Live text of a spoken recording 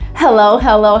Hello,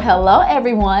 hello, hello,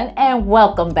 everyone, and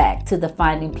welcome back to the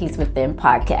Finding Peace Within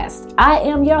podcast. I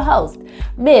am your host,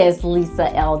 Ms. Lisa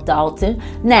L. Dalton.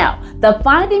 Now, the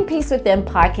Finding Peace Within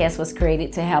podcast was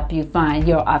created to help you find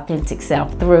your authentic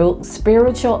self through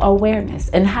spiritual awareness.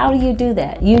 And how do you do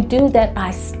that? You do that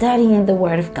by studying the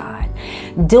Word of God,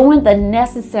 doing the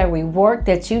necessary work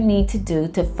that you need to do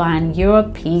to find your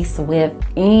peace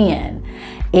within.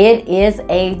 It is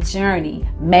a journey,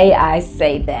 may I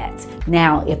say that.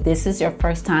 Now, if this is your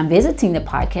first time visiting the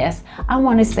podcast, I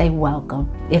want to say welcome.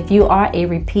 If you are a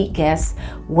repeat guest,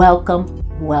 welcome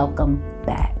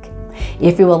back.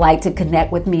 If you would like to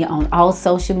connect with me on all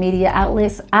social media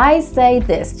outlets, I say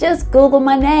this, just Google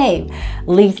my name,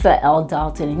 Lisa L.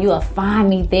 Dalton, and you will find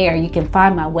me there. You can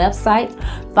find my website,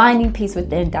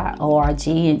 findingpeacewithin.org,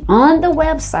 and on the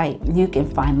website, you can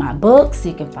find my books,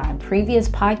 you can find previous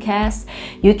podcasts,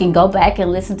 you can go back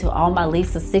and listen to all my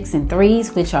Lisa 6 and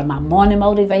 3s, which are my morning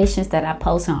motivations that I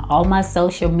post on all my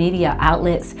social media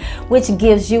outlets, which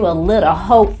gives you a little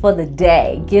hope for the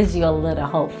day, gives you a little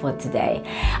hope for today.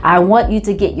 I want you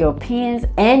to get your pens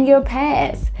and your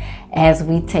pads as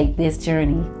we take this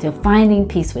journey to finding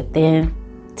peace within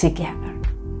together.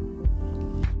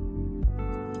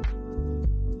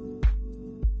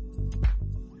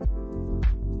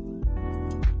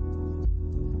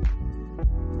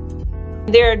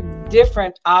 There are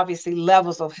different, obviously,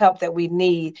 levels of help that we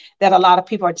need that a lot of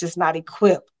people are just not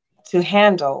equipped to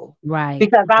handle. Right.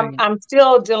 Because I'm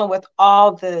still dealing with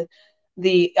all the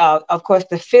of course,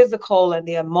 the physical and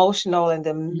the emotional and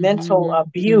the mental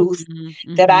abuse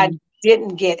that I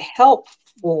didn't get help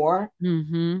for.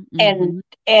 And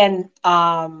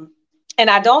I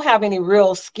don't have any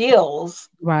real skills.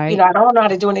 Right. You know, I don't know how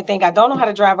to do anything. I don't know how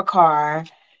to drive a car.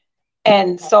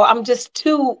 And so I'm just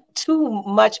too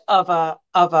much of a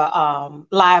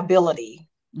liability.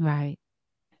 Right.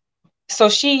 So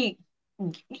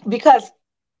because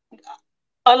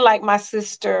unlike my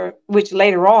sister, which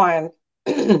later on,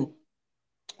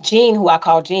 Jean, who I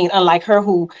call Jean, unlike her,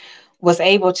 who was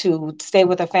able to stay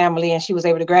with her family and she was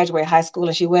able to graduate high school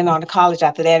and she went on to college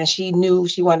after that, and she knew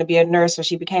she wanted to be a nurse, so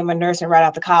she became a nurse, and right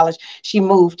after college, she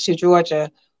moved to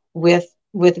Georgia with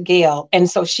Gail. And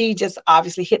so she just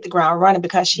obviously hit the ground running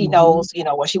because she knows,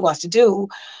 what she wants to do.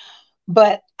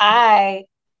 But I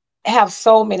have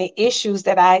so many issues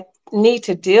that I need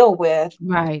to deal with.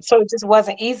 Right. So it just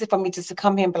wasn't easy for me just to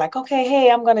come here and be like, okay, hey,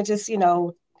 I'm going to just,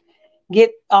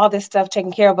 get all this stuff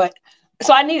taken care of. But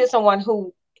so I needed someone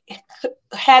who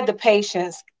had the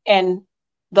patience and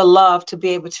the love to be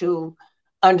able to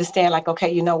understand, like,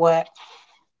 okay, you know what?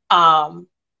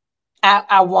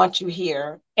 I want you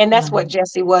here. And that's what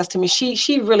Jessie was to me.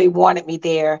 She really wanted me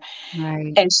there.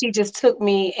 Right. And she just took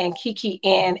me and Kiki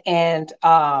in, and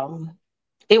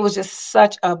it was just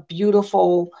such a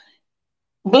beautiful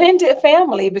blended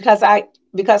family because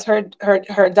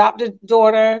her adopted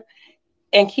daughter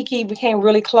and Kiki became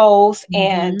really close,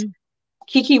 and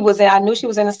I knew she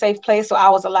was in a safe place, so I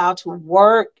was allowed to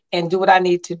work and do what I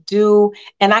need to do,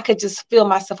 and I could just feel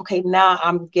myself, okay, now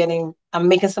I'm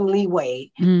making some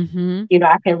leeway.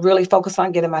 I can really focus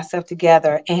on getting myself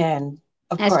together. And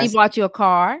of course, she bought you a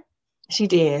car. She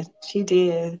did.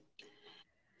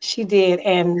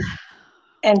 And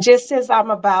just as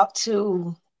I'm about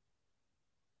to,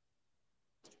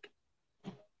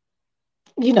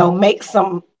 make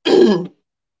some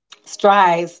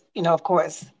strides, of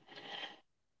course.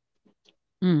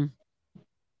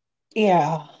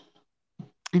 Yeah.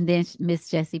 And then Miss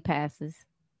Jessie passes.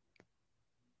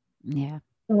 Yeah.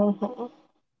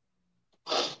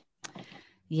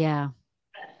 Yeah.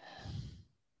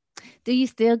 Do you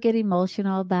still get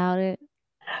emotional about it?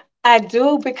 I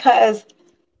do, because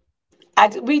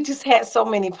we just had so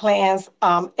many plans.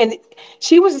 And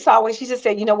she just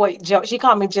said, you know what, Joe, she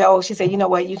called me Joe. She said, you know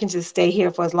what, you can just stay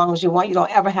here for as long as you want. You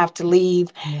don't ever have to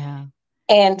leave. Yeah.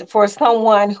 And for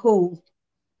someone who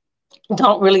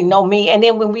don't really know me, and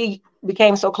then when we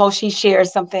became so close, she shared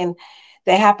something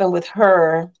that happened with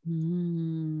her,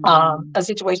 a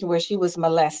situation where she was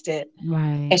molested,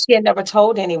 right, and she had never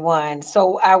told anyone.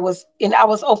 So I was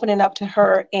opening up to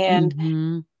her,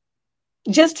 and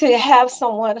just to have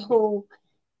someone who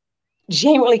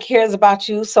genuinely cares about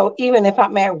you. So even if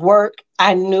I'm at work,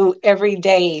 I knew every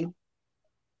day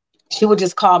she would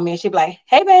just call me and she'd be like,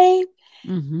 hey, babe,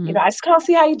 I just call to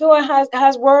see how you doing.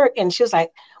 How's work? And she was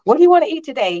like, what do you want to eat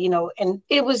today? And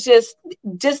it was just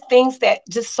things that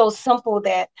just so simple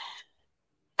that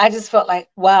I just felt like,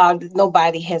 wow,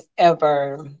 nobody has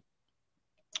ever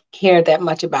cared that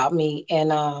much about me. And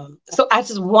so I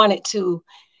just wanted to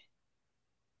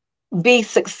be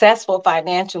successful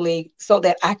financially so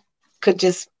that I could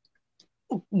just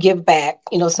give back,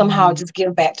 somehow just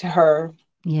give back to her.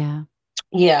 Yeah.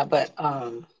 Yeah, but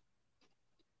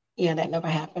yeah, that never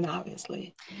happened,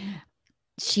 obviously.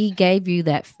 She gave you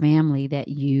that family that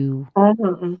you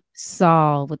Mm-hmm.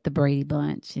 saw with the Brady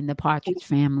Bunch and the Partridge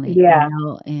Family, Yeah,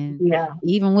 and yeah.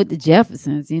 even with the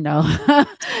Jeffersons, I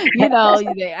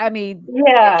mean,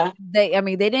 Yeah. they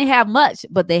didn't have much,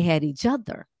 but they had each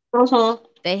other. Mm-hmm.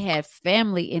 They had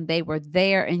family and they were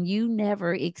there, and you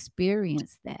never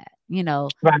experienced that.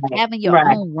 Right, Having your right.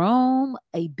 own room,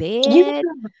 a Yeah, bed,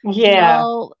 yeah.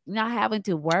 not having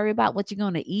to worry about what you're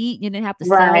going to eat. You didn't have to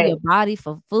sell Right, your body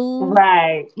for food.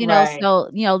 right, right. So,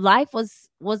 life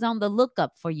was on the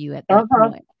lookup for you at that Uh-huh.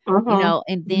 point. Uh-huh.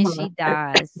 And then Uh-huh. she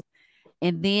dies.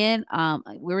 And then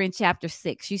we're in chapter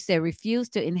 6. She said, refuse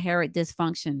to inherit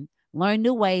dysfunction. Learn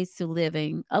new ways of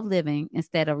living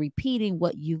instead of repeating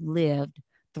what you lived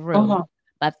through, Uh-huh.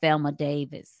 by Thelma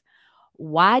Davis.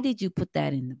 Why did you put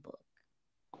that in the book?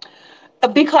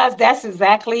 Because that's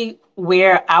exactly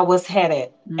where I was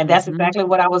headed, and that's Mm-hmm. exactly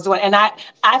what I was doing. And I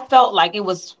felt like it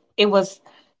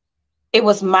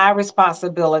was my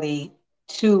responsibility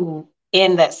to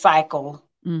end that cycle,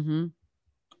 Mm-hmm.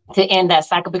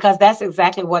 because that's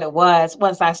exactly what it was.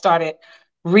 Once I started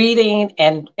reading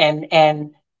and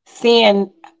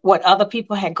seeing what other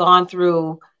people had gone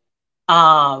through,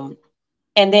 um,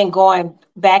 and then going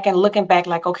back and looking back,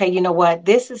 like, okay, you know what?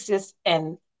 This is just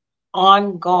an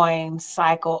ongoing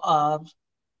cycle of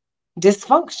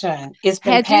dysfunction. It's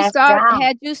been passed down.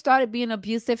 Had you started being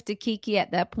abusive to Kiki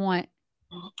at that point?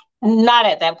 Not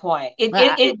at that point. It Well,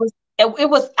 it, it was it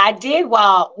was I did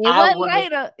while it I wasn't was.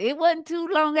 later. It wasn't too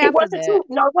long It after wasn't that. too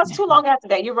no, it wasn't too long after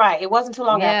that. You're right. It wasn't too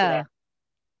long after that.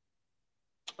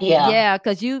 Yeah. Yeah. Yeah,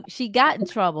 because she got in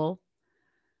trouble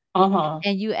Uh-huh.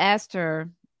 and you asked her,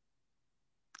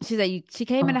 she said she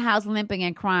came in the house limping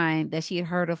and crying that she had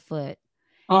hurt her foot.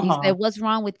 You said, Uh-huh. "What's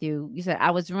wrong with you?" You said,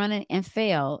 "I was running and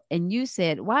fell." And you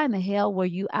said, "Why in the hell were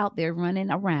you out there running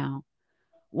around?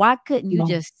 Why couldn't you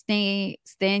just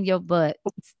stand your butt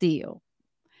still?"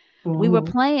 We were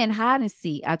Mm-hmm. playing hide and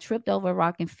seek. I tripped over a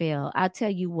rock and fell. I tell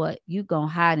you what, you gonna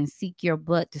hide and seek your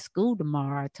butt to school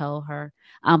tomorrow, I told her.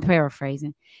 I'm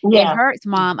paraphrasing. It Yeah. hurts,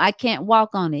 Mom. I can't walk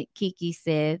on it, Kiki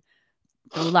said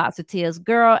through lots of tears.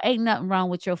 Girl, ain't nothing wrong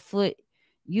with your foot.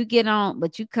 You get on,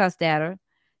 but you cussed at her.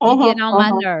 You Uh-huh. get on my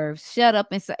Uh-huh. nerves. Shut up.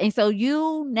 And so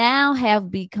you now have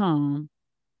become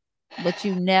what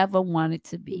you never wanted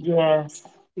to be. Yes.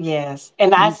 Yes.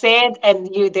 And I You, said, and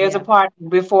there's a yeah. part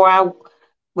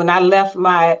when I left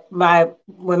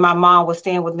when my mom was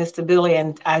staying with Mr. Billy,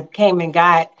 and I came and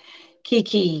got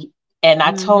Kiki, and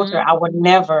I told her Mm-hmm. I would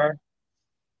never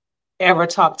ever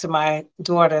talk to my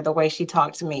daughter the way she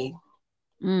talked to me.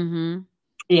 Mm-hmm.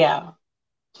 Yeah.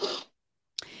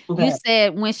 You But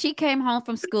said when she came home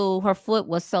from school, her foot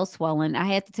was so swollen. I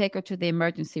had to take her to the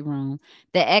emergency room.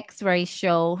 The x ray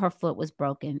showed her foot was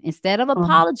broken. Instead of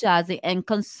mhm, apologizing and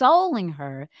consoling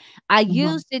her, I mhm,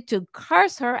 used it to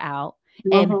curse her out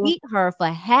and mhm, beat her for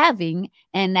having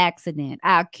an accident.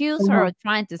 I accused her mhm, of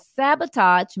trying to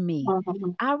sabotage me.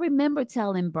 mhm. I remember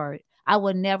telling Bert I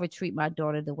would never treat my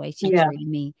daughter the way she Yeah. treated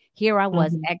me. Here I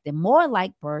was Mhm, acting more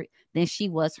like Bert than she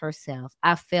was herself.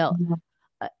 I felt mhm,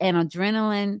 an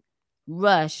adrenaline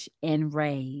rush and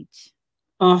rage.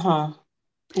 mhm.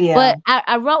 But Yeah.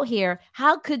 I wrote here,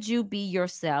 how could you be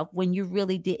yourself when you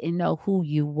really didn't know who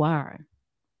you were?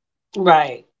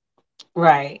 Right.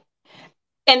 Right.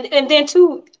 And then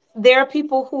too, there are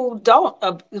people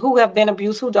who have been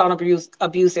abused, who don't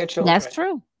abuse their That's children.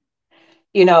 true.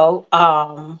 You know,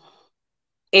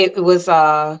 it was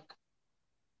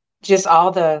just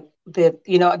all the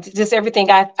just everything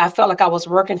I felt like I was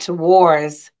working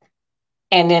towards,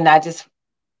 and then I just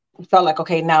felt like,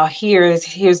 okay, now here's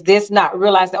this, not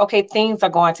realizing, okay, things are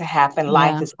going to happen,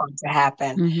 life Yeah. is going to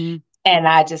happen. Mhm. And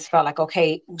I just felt like,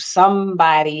 okay,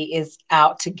 somebody is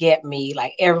out to get me.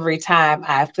 Like every time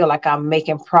I feel like I'm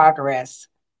making progress,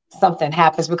 something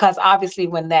happens. Because obviously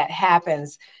when that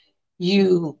happens,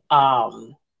 you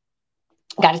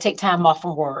got to take time off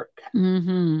from work,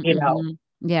 Mhm. you know, Mhm.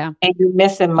 Yeah. and you're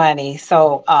missing money.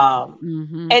 So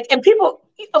Mhm. and people,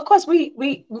 of course,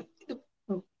 we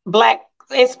black,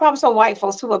 it's probably some white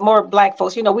folks too, but more black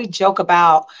folks, we joke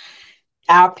about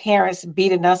our parents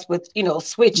beating us with,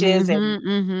 switches and, Mhm.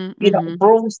 Mhm. Mhm.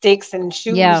 broomsticks and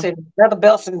shoes Yeah. and leather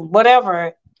belts and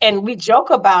whatever. And we joke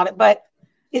about it, but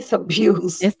it's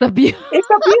abuse. It's the beauty. It's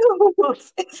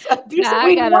abuse. It's abuse. I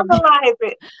We got a normalize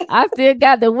it. I still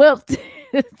got the whip,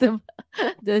 the,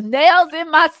 the nails in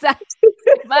my side,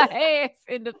 my hands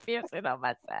and the piercing on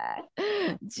my side.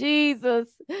 Jesus,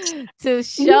 to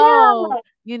Yeah. show,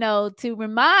 to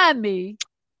remind me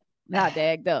not to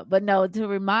act up, but no, to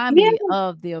remind Yeah. me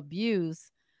of the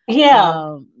abuse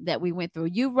Yeah. that we went through.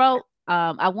 You wrote,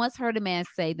 I once heard a man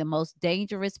say the most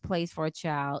dangerous place for a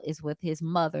child is with his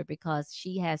mother because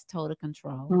she has total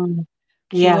control. Mm.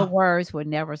 Truer Yeah. words were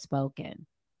never spoken.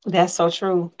 That's so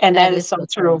true. And That that is is so so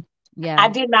true. true. Yeah. I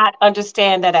did not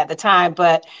understand that at the time,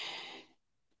 but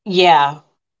yeah,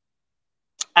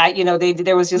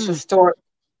 there was just a Mm, story.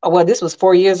 Well, this was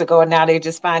 4 years ago, and now they're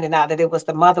just finding out that it was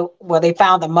the mother. Well, they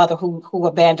found the mother who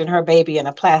abandoned her baby in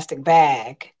a plastic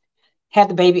bag, had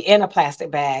the baby in a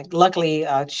plastic bag. Luckily,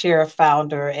 sheriff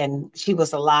found her, and she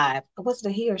was alive. Was it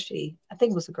a he or she? I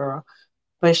think it was a girl,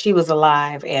 but she was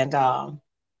alive, and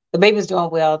the baby's doing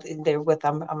well. They're with,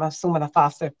 I'm assuming, a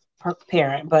foster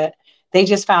parent, but they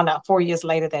just found out 4 years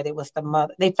later that it was the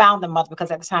mother. They found the mother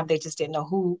because at the time they just didn't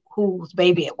know whose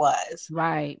baby it was.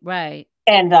 right, right.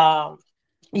 And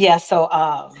yeah, so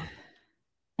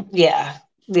yeah,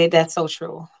 that's so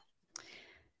true.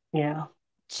 Yeah.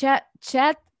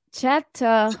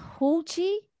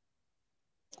 Chattahoochee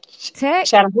Tech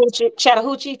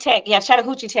Chattahoochee Tech. Yeah,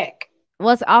 Chattahoochee Tech.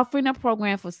 was offering a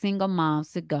program for single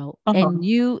moms to go, and Uh-huh.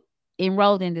 you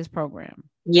enrolled in this program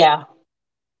Yeah.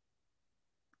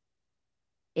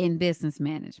 in business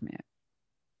management.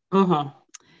 Uh-huh.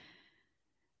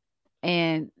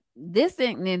 And this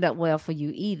didn't end up well for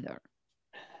you either.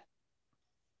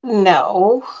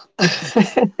 No.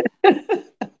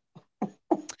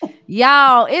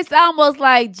 Y'all, it's almost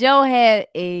like Joe had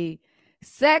a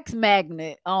sex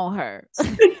magnet on her.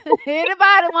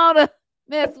 Anybody want to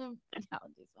mess with y'all?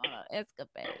 Just want to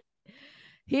escapade.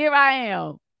 Here I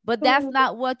am. But that's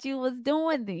not what you was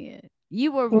doing then.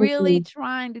 You were really Mhm.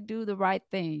 trying to do the right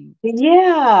thing.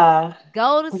 Yeah.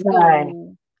 Go to Right.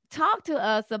 school. Talk to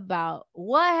us about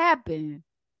what happened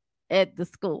at the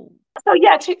school. So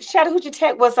yeah, Chattahoochee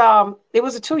Tech was it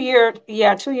was a 2 year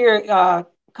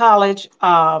college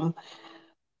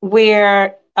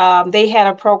where they had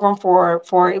a program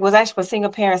for it was actually for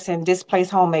single parents and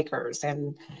displaced homemakers,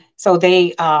 and so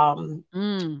they Hmm.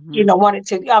 wanted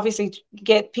to obviously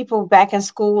get people back in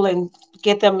school and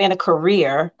get them in a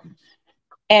career.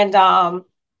 And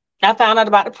I found out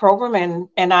about the program,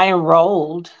 and I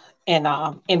enrolled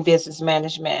in business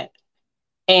management,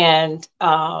 and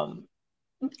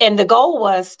and the goal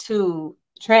was to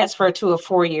transfer to a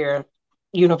 4 year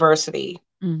university.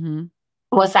 Hmm.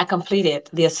 Once I completed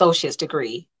the associate's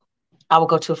degree, I would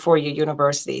go to a 4 year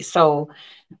university. So,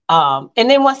 and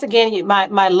then once again,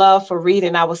 my love for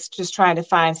reading, I was just trying to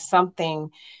find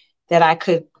something that I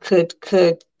could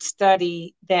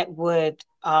study that would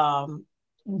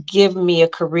give me a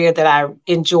career that I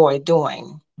enjoy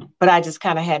doing. But I just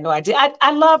kind of had no idea.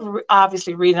 I love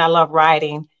obviously reading. I love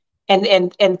writing,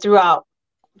 and throughout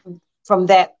from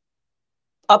that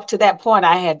up to that point,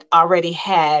 I had already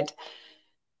had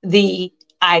the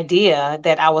idea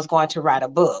that I was going to write a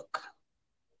book.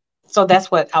 So that's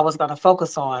what I was going to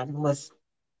focus on was,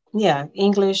 yeah,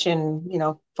 English, and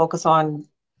focus on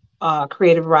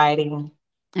creative writing.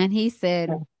 And he said,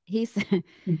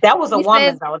 That was a he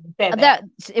woman says though that said that. that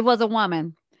it was a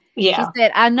woman. She Yeah.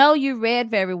 said, I know you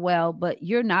read very well, but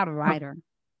you're not a writer.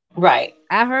 Right.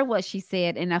 I heard what she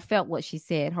said and I felt what she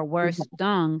said. Her words Mhm.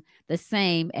 stung the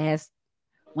same as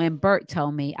when Bert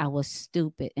told me I was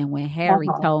stupid and when Harry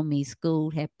Uh-huh. told me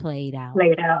school had played out.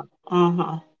 Laid out.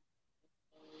 Uh-huh.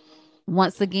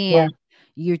 Once Yeah. again,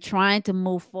 you're trying to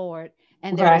move forward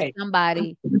and there is Right.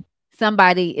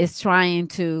 somebody is trying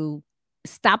to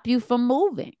stop you from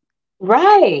moving.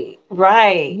 Right.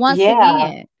 Right. Once Yeah.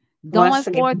 again, going Once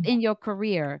forth again. in your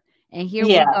career. And here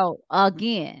we Yeah. go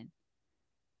again.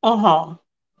 Uh-huh.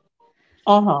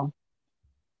 Uh-huh.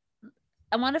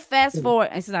 I want to fast forward.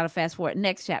 It's not a fast forward.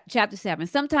 Next chapter 7.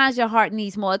 Sometimes your heart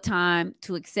needs more time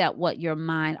to accept what your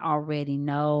mind already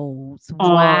knows. Uh,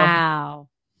 Wow.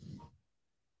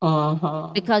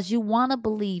 uh-huh. Because you want to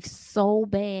believe so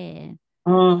bad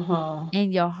Uh-huh.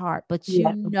 in your heart, but you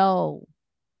Yeah. know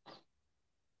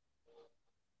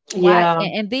why. Yeah.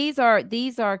 And these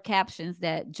are captions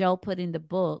that Joe put in the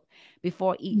book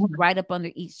before each, right up under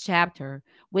each chapter,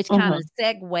 which kind Uh-huh. of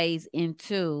segues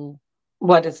into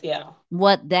What is, yeah.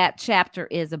 what that chapter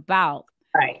is about.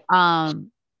 Right.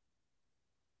 Um,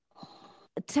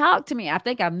 Talk to me. I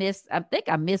think I missed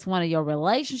one of your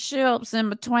relationships in You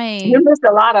between. missed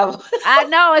a lot of. I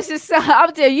know it's just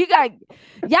I'm telling you,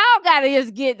 y'all gotta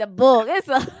just get the book. It's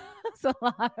a it's a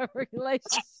lot of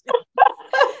relationships.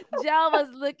 Joe was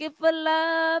looking for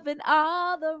love in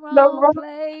all the The wrong wrong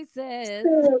places.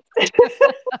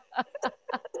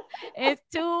 It's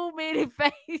too many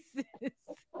faces.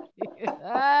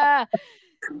 Ah,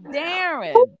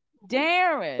 Darren,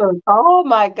 Darren, Oh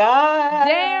my God.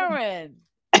 Darren,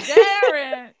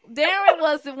 Darren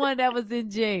was the one that was in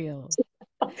jail.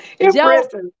 In Joe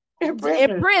prison. in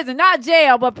prison, not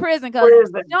jail, but prison, because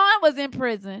Sean was in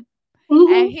prison,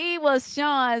 and he was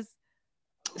Sean's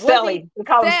cellie. We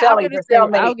call him cellie.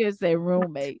 I was gonna say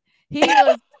roommate. He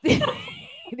was.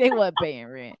 They wasn't paying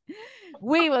rent.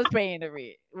 We was paying the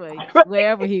rent.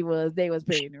 Wherever he was, they was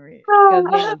paying the rent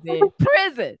because he was in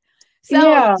prison. So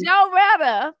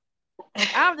Joretta,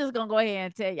 I'm just gonna go ahead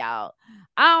and tell y'all.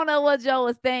 I don't know what Joe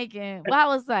was thinking, but I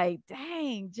was like,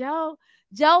 dang, Joe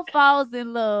falls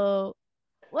in love.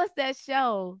 What's that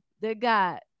show that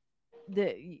got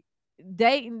the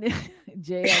dating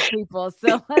jail people?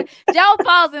 So Joe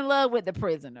falls in love with the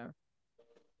prisoner.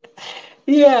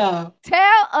 Yeah.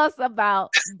 Tell us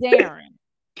about Darren.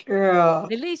 Girl.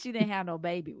 At least you didn't have no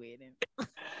baby with him.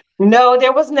 No,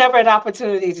 there was never an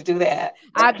opportunity to do that.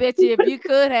 I bet you if you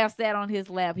could have sat on his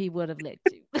lap, he would have let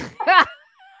you.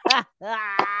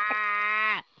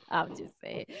 I'm just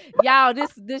saying. Y'all,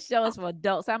 this show is for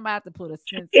adults. I'm about to put a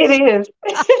censor. It is.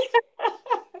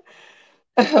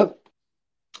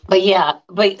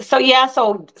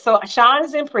 So Sean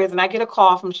is in prison. I get a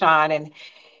call from Sean, and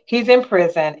he's in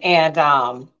prison. And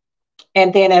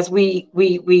then as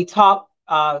we talk.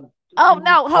 Oh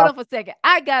no! Hold on for a second.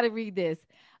 I gotta read this.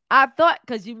 I thought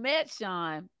because you met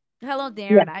Sean. Hello,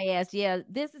 Darren. Yeah. I asked,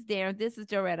 this is Darren. This is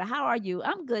Joretta. How are you?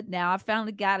 I'm good now. I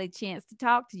finally got a chance to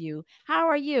talk to you. How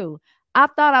are you? I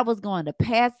thought I was going to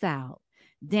pass out.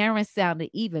 Darren sounded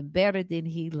even better than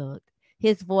he looked.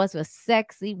 His voice was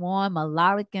sexy, warm,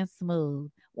 melodic, and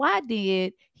smooth. Why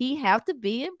did he have to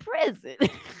be in prison?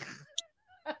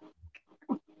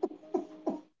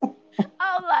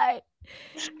 I'm like,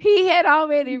 he had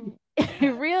already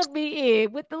reeled me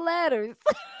in with the letters.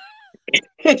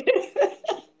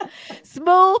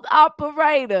 Smooth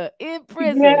operator in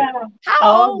prison. Yeah.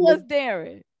 How old was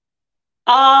Darren?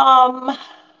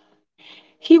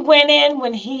 He went in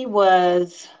when he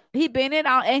was. He'd been in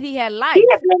and he had life.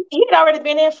 He had already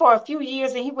been in for a few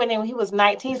years, and he went in when he was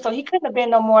 19, so he couldn't have been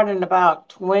no more than about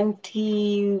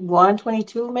 21,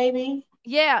 22 maybe.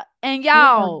 Yeah, and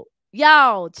y'all,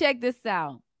 check this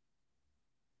out.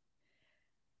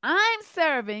 I'm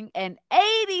serving an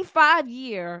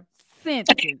 85-year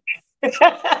sentence.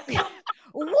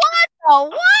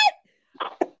 What?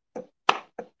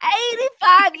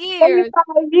 85 years.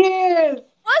 85 years.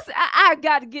 I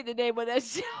got to get the name of that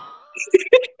show.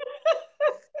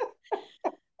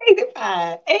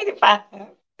 85.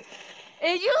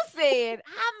 And you said,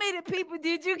 how many people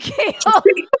did you kill?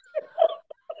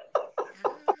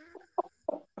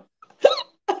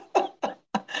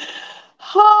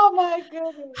 Oh my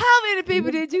goodness. How many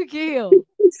people did you kill?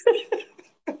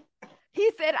 He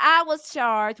said, I was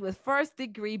charged with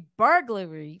first-degree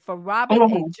burglary for robbing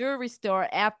a jewelry store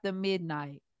after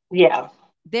midnight. Yeah.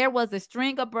 There was a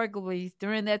string of burglaries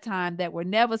during that time that were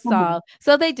never solved.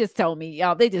 So they just told me,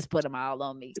 y'all, they just put them all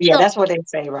on me. Yeah, that's what they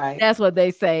say, right? That's what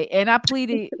they say. And I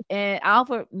pleaded, and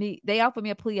they offered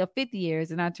me a plea of 50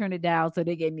 years, and I turned it down, so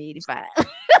they gave me 85.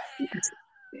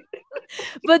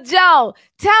 But Joe,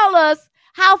 tell us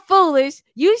how foolish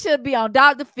you should be on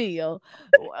Dr. Phil.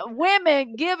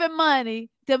 Women giving money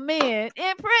to men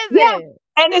in prison. Yeah.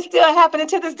 And it's still happening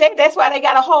to this day. That's why they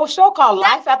got a whole show called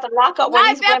Life After Lockup.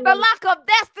 Life After Lockup.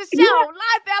 That's the show. Yeah.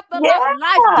 Life After Lockup.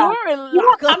 Life during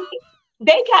lockup.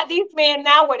 They got these men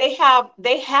now where they have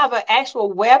an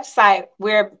actual website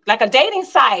where, like a dating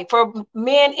site for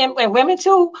men and women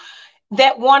too,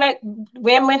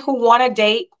 women who want to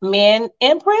date men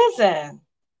in prison.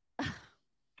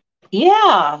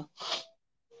 Yeah.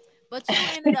 But you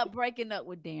ended up breaking up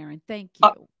with Darren. Thank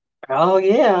you. Oh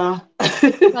yeah.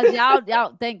 Because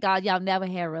y'all, thank God y'all never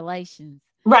had relations.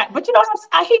 Right. But you know,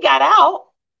 he got out.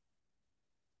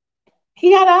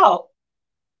 He got out.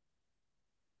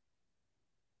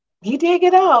 He did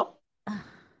get out.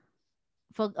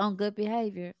 On good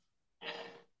behavior.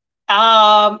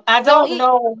 I don't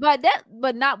know.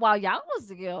 But not while y'all was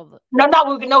together. No,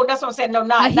 that's what I'm saying. No,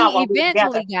 not while we were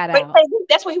together. Got out. But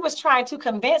that's what he was trying to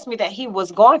convince me, that he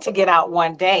was going to get out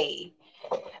one day.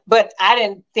 But I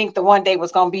didn't think the one day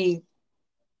was going to be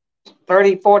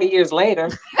 30, 40 years later.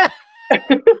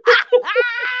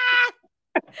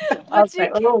 But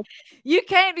you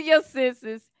came to your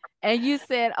senses and you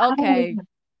said, okay.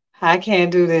 I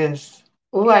can't do this.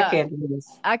 Oh, yeah, I can't do this.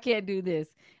 I can't do this.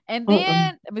 And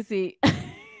then, let me see.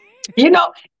 You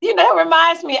know, that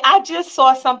reminds me, I just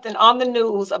saw something on the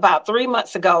news about 3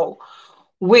 months ago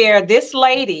where this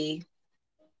lady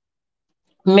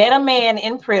met a man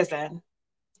in prison,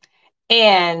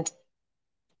 and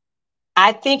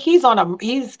I think he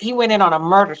went in on a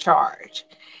murder charge.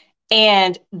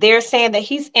 And they're saying that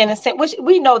he's innocent, which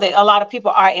we know that a lot of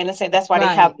people are innocent. That's why they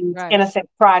have Right, these right. innocent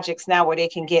projects now where they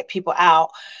can get people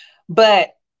out. But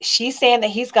she's saying that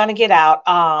he's going to get out.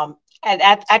 And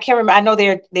I can't remember. I know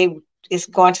they it's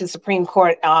going to the Supreme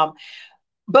Court.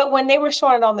 But when they were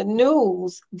showing it on the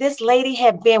news, this lady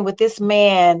had been with this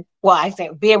man. Well, I say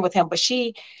been with him, but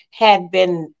she had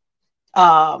been,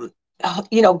 going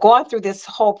through this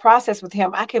whole process with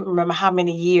him. I can't remember how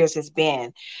many years it's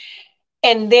been.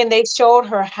 And then they showed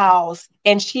her house,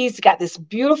 and she's got this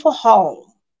beautiful home,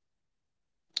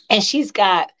 and she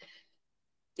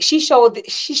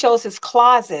shows his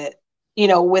closet,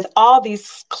 with all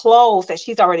these clothes that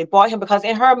she's already bought him, because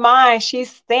in her mind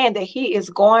she's saying that he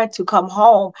is going to come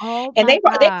home. Oh And my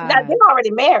they're God. already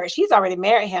married. She's already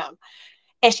married him.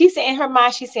 And she's saying in her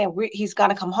mind, she's saying he's going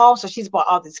to come home. So she's bought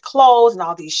all these clothes and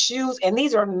all these shoes, and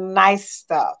these are nice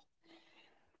stuff.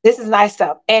 This is nice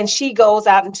stuff. And she goes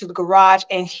out into the garage,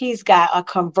 and he's got a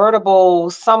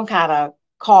convertible, some kind of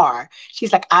car.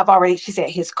 She's like, she said,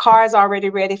 his car is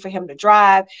already ready for him to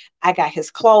drive. I got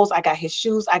his clothes. I got his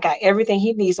shoes. I got everything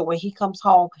he needs. So when he comes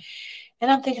home,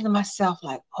 and I'm thinking to myself,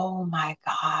 like, oh my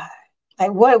God,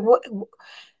 like what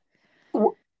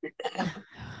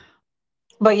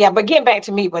but yeah, but getting back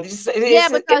to me, but Yeah,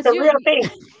 it's because a real thing.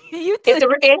 you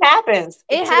It happens.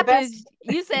 it To the best. happens.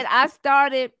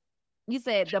 You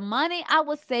said the money I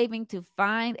was saving to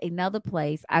find another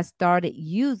place, I started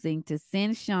using to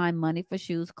send Sean money for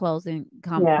shoes, clothes, and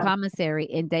Yeah. commissary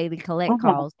and daily collect Mhm,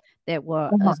 calls that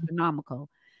were mhm. astronomical.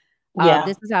 Yeah.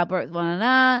 This is how birth, blah, blah,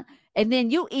 blah. And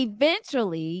then you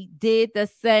eventually did the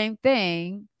same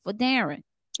thing for Darren.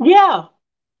 Yeah.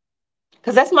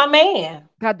 Because that's my man.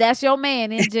 Cause that's your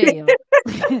man in jail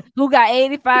who got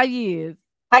 85 years.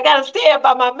 I gotta stand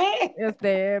by my man. Yes,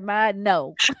 there, my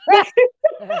no.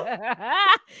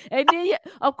 And then,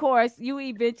 of course, you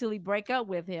eventually break up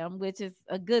with him, which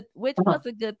was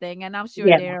a good thing. And I'm sure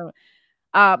Yeah.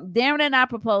 Darren and I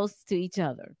proposed to each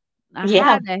other. Now, Yeah.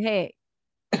 how the heck?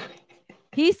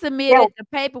 He Yeah. submitted the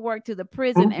paperwork to the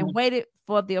prison and Mhm. waited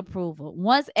for the approval.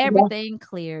 Once Yeah. everything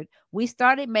cleared, we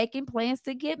started making plans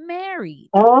to get married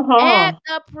at Mhm.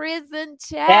 the prison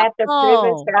At the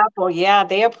prison chapel. chapel. Yeah,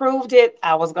 they approved it.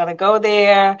 I was gonna go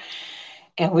there,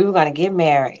 and we were gonna get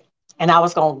married. And I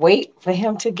was gonna wait for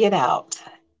him to get out.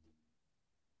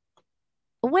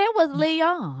 Where was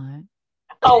Leon?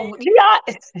 Oh, Leon,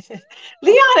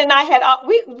 Leon and I had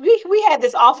we had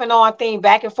this off and on thing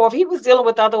back and forth. He was dealing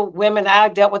with other women. I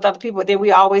dealt with other people. But then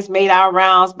we always made our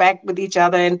rounds back with each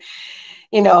other, and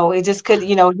it just could.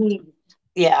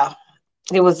 Yeah,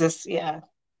 it was just You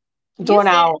during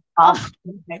said, our oh, off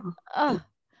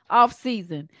off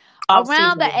season.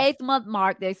 Around the season. 8th month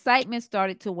mark, the excitement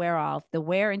started to wear off. The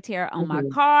wear and tear on my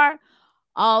Mhm. car,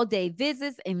 all day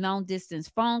visits, and long distance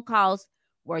phone calls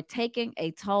were taking a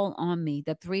toll on me.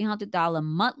 The $300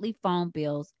 monthly phone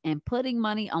bills and putting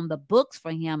money on the books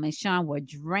for him and Sean were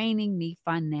draining me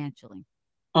financially.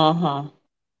 Uh-huh.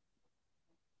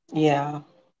 Yeah.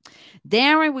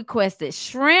 Darren requested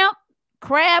shrimp,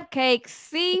 crab cake,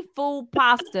 seafood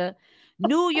pasta,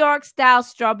 New York style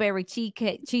strawberry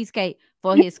cheesecake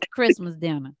for his Christmas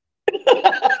dinner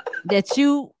that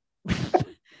you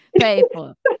paid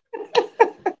for.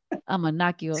 I'm gonna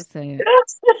knock you upside.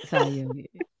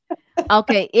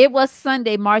 Okay, it was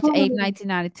Sunday, March 8th,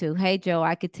 1992. Hey Joe,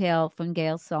 I could tell from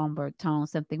Gail's somber tone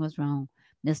something was wrong.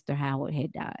 Mr. Howard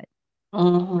had died.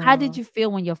 How did Mhm. you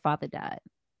feel when your father died?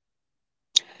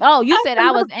 Oh, you I said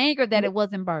I was was angered that it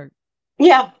wasn't Bert.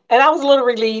 Yeah, and I was a little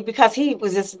relieved because he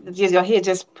was he had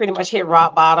just pretty much hit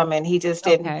rock bottom, and he just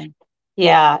didn't. Okay.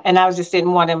 Yeah, and I was just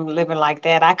didn't want him living like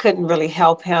that. I couldn't really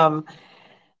help him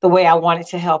the way I wanted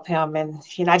to help him, and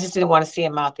I just didn't want to see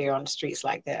him out there on the streets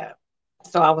like that.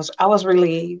 So I was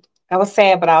relieved. I was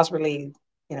sad, but I was relieved.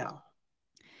 You know.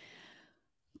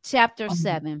 Chapter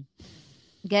 7.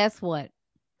 Guess what?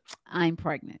 I'm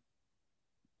pregnant.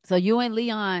 So you and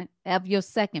Leon have your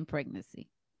second pregnancy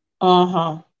Uh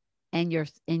huh. and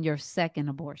your second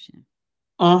abortion.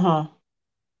 Uh huh.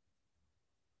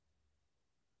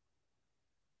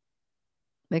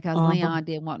 Because Uh huh. Leon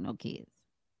didn't want no kids.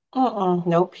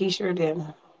 Nope, he sure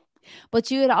didn't.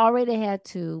 But you had already had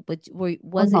two, but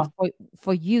was it Uh-huh.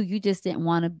 for you? You just didn't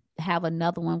want to have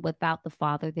another one without the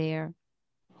father there?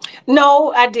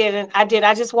 No, I didn't. I did.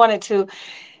 I just wanted to.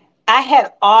 I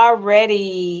had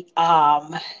already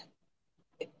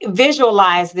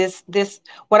visualized this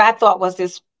what I thought was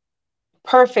this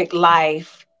perfect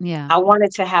life. Yeah. I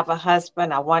wanted to have a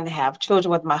husband. I wanted to have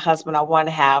children with my husband. I wanted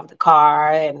to have the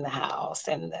car and the house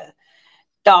and the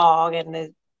dog and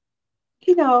the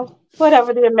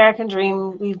whatever the American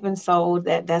dream we've been sold,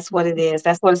 that's what it is.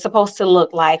 That's what it's supposed to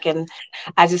look like. And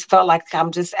I just felt like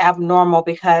I'm just abnormal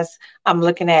because I'm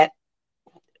looking at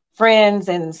friends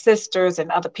and sisters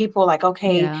and other people like,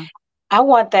 okay, Yeah. I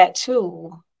want that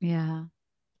too. Yeah.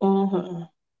 Hmm.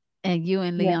 And you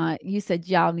and Yeah. Leon, you said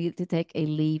y'all needed to take a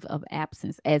leave of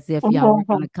absence as if y'all were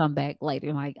Hmm. gonna come back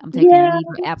later. Like, I'm taking a Yeah. leave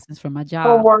of absence from my For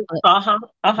job, work. but Uh-huh. we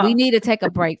Uh-huh. need to take a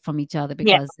break from each other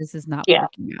Yeah. because this is not Yeah.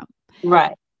 working out.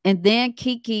 Right. And then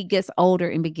Kiki gets older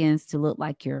and begins to look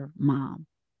like your mom.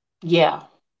 Yeah.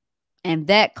 And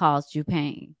that caused you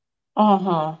pain.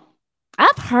 Uh-huh.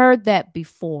 I've heard that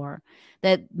before,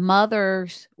 that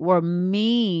mothers were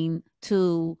mean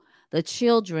to the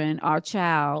children or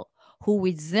child who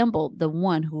resembled the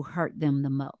one who hurt them the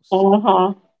most.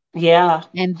 Uh-huh. Yeah.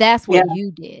 And that's Yeah. what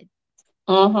you did.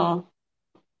 Uh-huh.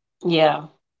 Yeah.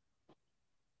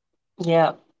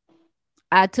 Yeah.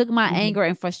 I took my Mhm. anger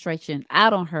and frustration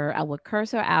out on her. I would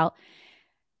curse her out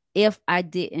if I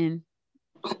didn't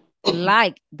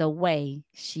like the way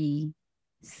she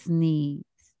sneezed.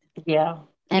 Yeah.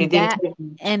 It And didn't that take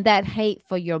much. and that hate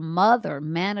for your mother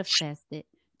manifested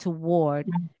toward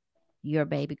your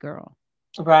baby girl.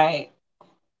 Right.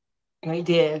 It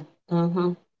did.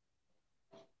 Mm-hmm.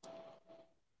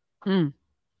 Mm.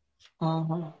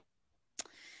 Mm-hmm.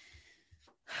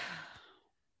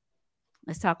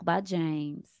 Let's talk about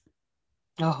James.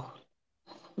 Oh.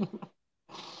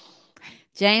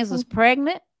 James was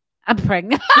pregnant. I'm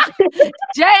pregnant.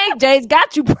 James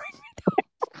got you pregnant.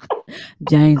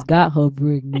 James got her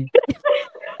pregnant.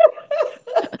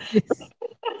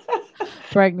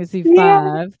 Pregnancy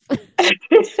Yeah. 5.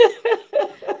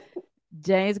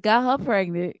 James got her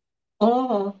pregnant.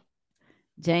 Mm-hmm.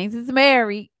 James is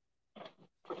married.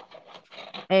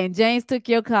 And James took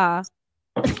your car.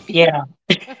 Yeah.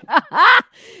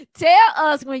 Tell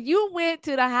us when you went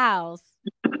to the house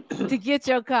to get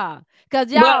your car.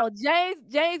 Cause Well, y'all,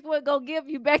 James wasn't gonna give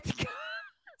you back the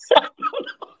car.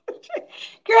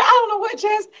 girl, I don't know what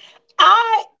just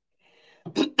I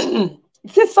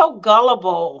just so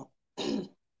gullible.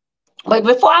 But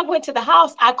before I went to the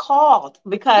house, I called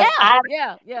because Yeah, I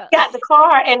yeah, yeah. got the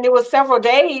car and it was several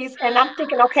days, and I'm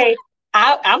thinking, okay,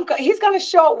 he's gonna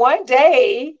show up one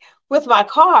day with my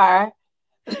car,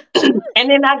 and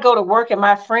then I go to work, and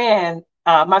my friend,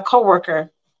 my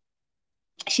coworker,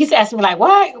 she's asking me like,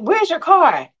 "Why? Where's your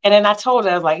car?" And then I told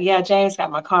her, I was like, "Yeah, James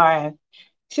got my car." And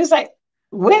she was like,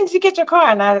 "When did you get your car?"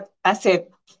 And I said,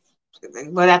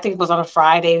 "Well, I think it was on a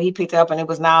Friday. He picked it up, and it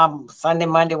was now Sunday,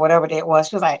 Monday, whatever day it was."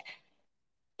 She was like,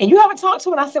 "And you haven't talked to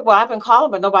him?" And I said, "Well, I've been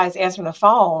calling, but nobody's answering the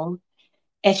phone."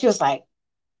 And she was like,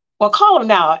 "Well, call him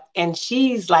now." And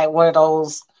she's like one of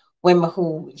those women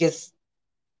who just,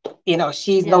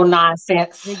 she's no Yeah,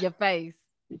 nonsense. in your face.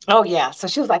 Oh yeah. So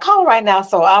she was like, call right now.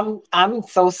 So I'm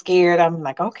so scared. I'm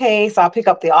like, okay. So I pick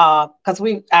up the because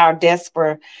our desks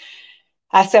were,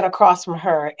 I sat across from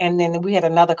her, and then we had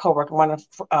another coworker, one of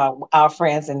our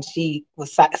friends, and she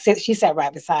sat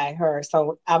right beside her.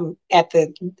 So I'm at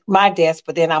my desk,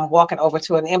 but then I'm walking over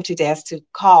to an empty desk to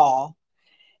call,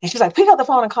 and she's like, pick up the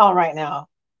phone and call right now.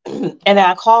 And then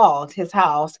I called his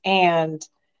house, and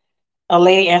a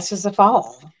lady answers the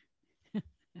phone.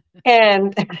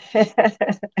 And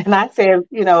and I said,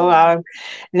 then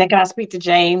can I speak to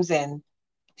James? And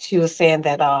she was saying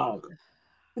that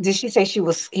did she say he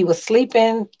was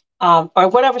sleeping? Or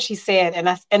whatever she said,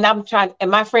 I'm trying, and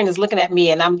my friend is looking at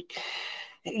me, and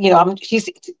she's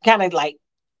kind of like,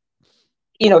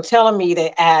 telling me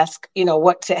to ask,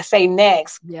 what to say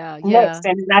next. Yeah, yeah. Next.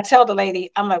 And I tell the lady,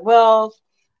 I'm like, well,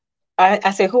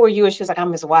 I said, who are you? And she was like,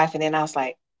 I'm his wife. And then I was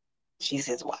like, she's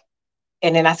his wife.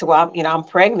 And then I said, well, I'm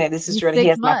pregnant. This is You Joretta. He 6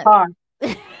 has my months. car.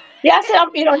 Yeah, I said,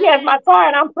 he has my car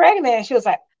and I'm pregnant. And she was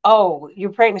like, oh,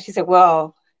 you're pregnant. She said,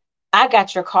 well, I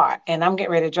got your car and I'm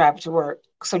getting ready to drive it to work.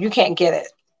 So you can't get it.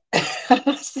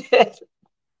 I said,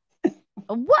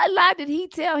 What lie did he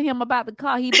tell him about the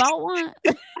car? He bought one?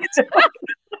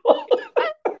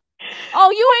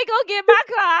 Oh, you ain't gonna get my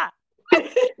car.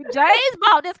 James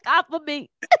bought this car for me.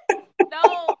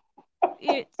 No,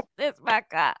 it's my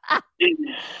car.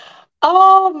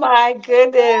 oh my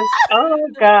goodness. Oh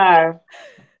God.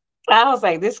 I was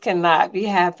like, this cannot be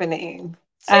happening.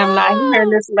 I'm not hearing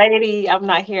Child. this lady. I'm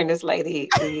not hearing this lady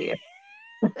here.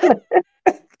 Oh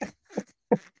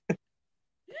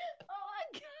my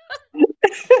God.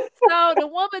 So the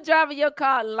woman driving your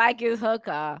car like it's her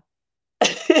car.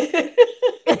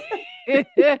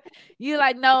 You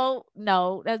like, no,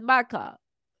 no, that's my car.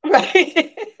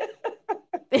 Right.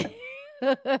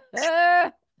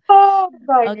 Oh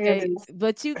my Okay, goodness.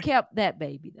 but you kept that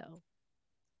baby though.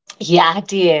 Yeah, I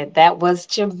did. That was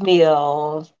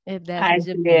Jamil. And that's I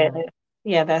did. Jamil.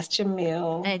 Yeah, that's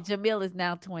Jamil. And Jamil is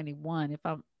now 21. If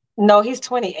I'm No, he's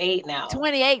 28 now.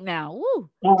 28 now. Woo.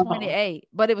 Mhm, 28.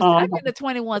 But it was stuck in mhm, the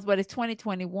 21s, but it's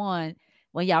 2021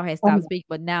 when y'all had stopped mhm. speaking.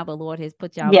 But now the Lord has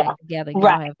put y'all back Yeah. together. Right,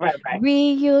 Y'all have right, right.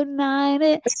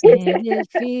 reunited and it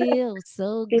feels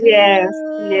so Yes,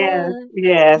 yes, good.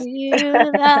 yes.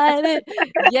 Reunited.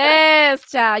 Yes,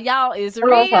 child. Y'all is Uh-huh.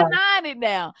 reunited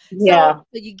now. So, Yeah. so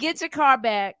you get your car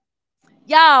back.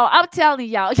 Y'all, I'm telling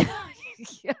y'all,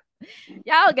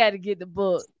 y'all got to get the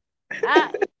book. I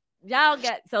y'all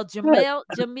got so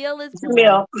Jamil is born.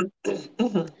 Jamil.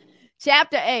 Mhm.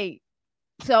 Chapter 8.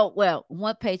 So, well,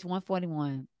 one page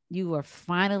 141. You are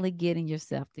finally getting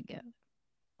yourself together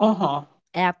Mhm.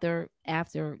 after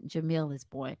Jamil is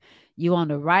born. You on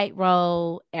the right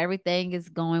road, everything is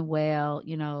going well,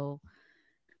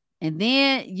 and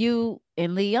then you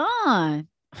and Leon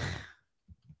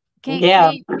can't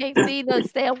Yeah, see can't see to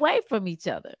stay away from each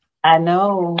other. I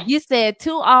know. You said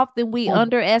too often we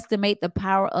underestimate the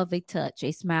power of a touch,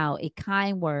 a smile, a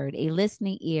kind word, a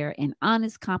listening ear, an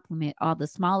honest compliment, or the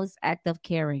smallest act of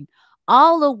caring,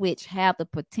 all of which have the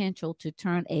potential to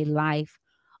turn a life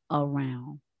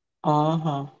around.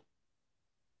 Mhm.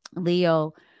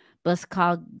 Leo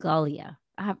Buscaglia.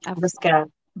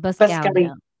 Pascal. Pascal.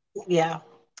 Buscalia. Yeah.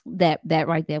 That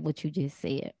right there, what you just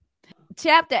said.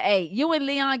 Chapter 8. You and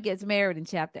Leon gets married in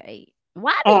chapter 8.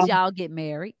 Why did Mm. y'all get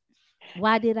married?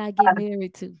 Why did I get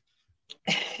married too?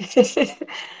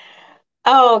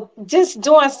 Oh, just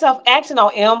doing stuff, acting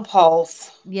on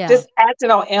impulse. Yeah. Just acting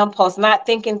on impulse, not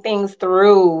thinking things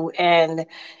through, and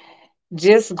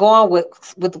just going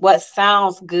with what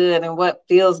sounds good and what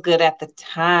feels good at the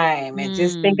time, and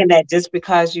just Mm, thinking that just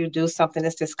because you do something,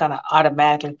 it's just gonna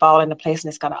automatically fall into place and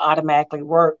it's gonna automatically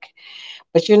work.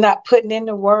 But you're not putting in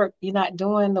the work. You're not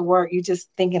doing the work. You're just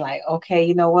thinking like, okay,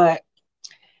 you know what?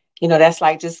 That's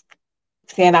like just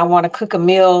saying I want to cook a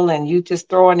meal and you just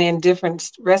throwing in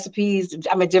different recipes,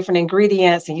 I mean different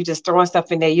ingredients, and you just throwing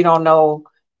stuff in there. You don't know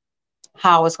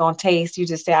how it's gonna taste. You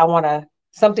just say, I want to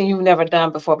something you've never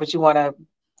done before, but you want to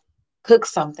cook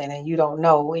something and you don't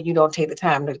know and you don't take the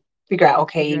time to figure out, to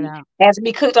okay, figure it it out. has to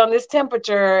be cooked on this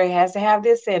temperature, it has to have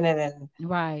this in it, and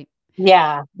Right.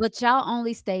 yeah. But y'all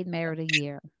only stayed married a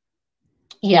year.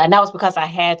 Yeah, and that was because I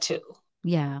had to.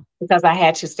 Yeah. Because I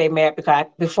had to stay married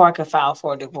before I could file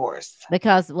for a divorce.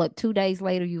 Because what, 2 days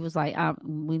later you was like, I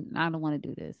don't want to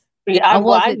do this. Yeah, Or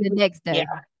was I it the knew. next Yeah, day?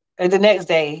 and the next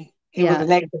day, it was Yeah. the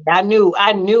next day. I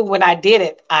knew when I did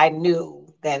it. I knew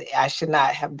that I should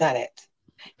not have done it.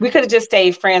 We could have just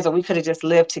stayed friends, or we could have just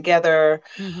lived together.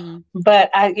 Hmm.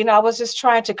 But I was just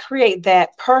trying to create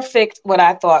that perfect, what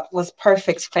I thought was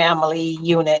perfect family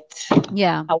unit.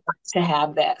 Yeah. I wanted to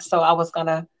have that, so I was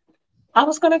gonna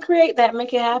create that,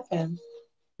 make it happen.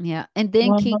 Yeah. And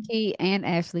then Hmm. Kiki and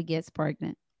Ashley gets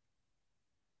pregnant.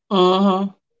 Hmm.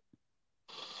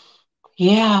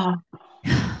 Yeah.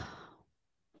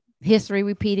 History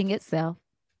repeating itself.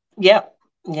 Yep.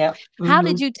 Yep. How Hmm.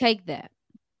 did you take that?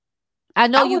 I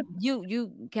know I you was you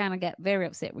you kind of got very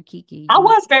upset with Kiki. I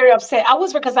was very upset. I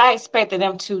was because I expected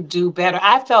them to do better.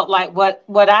 I felt like what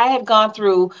I had gone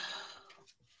through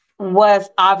was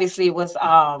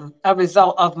a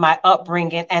result of my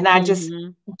upbringing, and Hmm.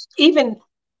 even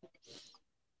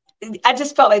I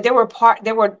just felt like there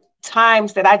were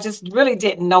times that I just really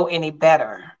didn't know any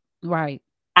better. Right.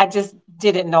 I just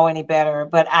didn't know any better,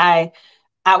 but I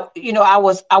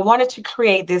wanted to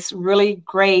create this really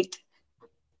great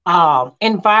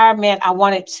environment. I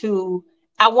wanted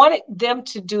them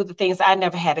to do the things I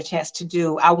never had a chance to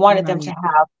do. I wanted them to Right.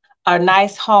 have a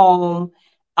nice home,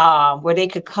 where they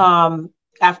could come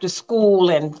after school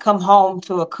and come home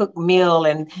to a cooked meal,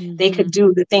 and they could Hmm.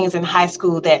 do the things in high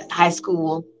school that high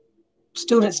school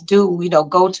students do,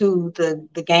 go to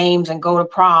the games and go to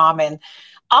prom and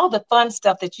all the fun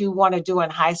stuff that you want to do in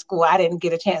high school. I didn't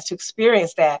get a chance to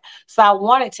experience that. So I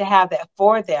wanted to have that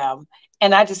for them.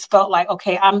 And I just felt like,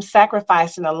 okay, I'm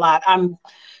sacrificing a lot. I'm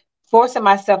forcing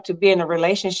myself to be in a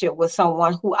relationship with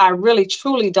someone who I really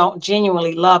truly don't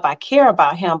genuinely love. I care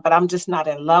about him, but I'm just not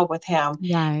in love with him.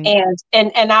 Right.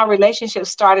 And our relationship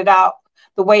started out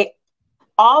the way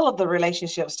all of the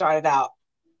relationships started out,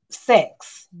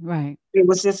 sex. Right. It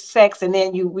was just sex, and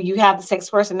then you have the sex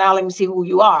person. Now let me see who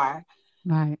you are.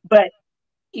 Right. But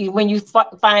when you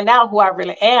find out who I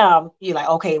really am, you're like,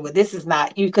 okay, well, this is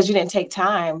not you, because you didn't take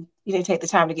time. You didn't take the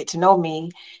time to get to know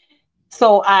me.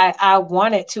 So I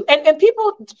wanted to, and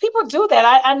people do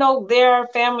that. I know there are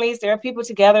families, there are people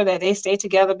together that they stay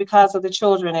together because of the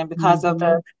children and because of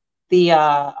Hmm. the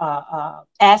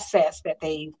assets that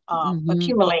they Hmm.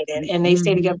 accumulated, and they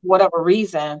stay together Hmm. for whatever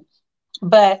reason.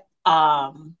 But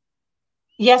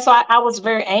yeah, so I was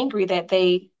very angry that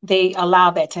they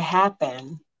allowed that to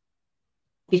happen,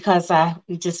 because I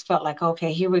we just felt like,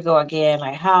 okay, here we go again.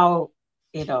 Like, how,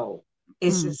 you know,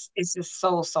 Mm. it's just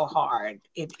so hard.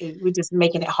 We're just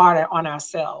making it harder on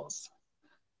ourselves.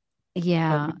 But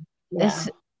Yeah. yeah. It's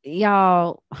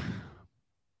y'all,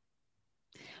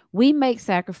 we make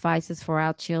sacrifices for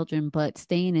our children, but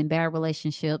staying in bad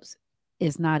relationships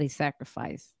is not a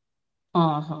sacrifice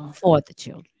Uh-huh. for the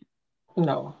children.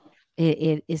 No.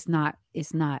 It's not.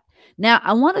 It's not. Now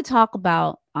I want to talk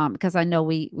about because I know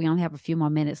we only have a few more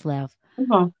minutes left.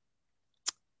 Uh-huh.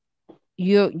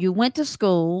 You went to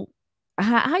school.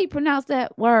 How you pronounce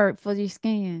that word for your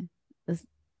skin? It's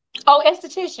Oh,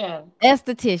 esthetician.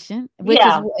 esthetician, which is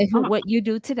Yeah. Uh-huh. what you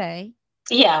do today.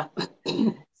 Yeah.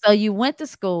 So you went to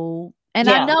school, and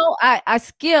I Yeah. know I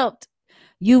skipped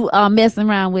you messing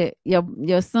around with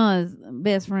your son's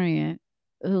best friend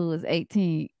who was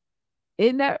 18.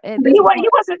 Isn't that at But this he point?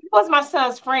 wasn't, he was my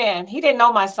son's friend. He didn't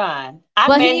know my son. I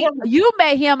But met him. you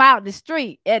met him out in the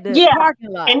street at the Yeah.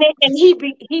 parking lot. And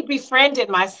he befriended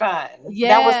my son. Yeah.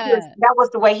 That was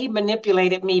the way he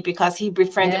manipulated me, because he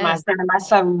befriended my Yes. son, and my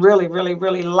son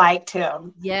really liked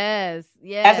him. Yes. As a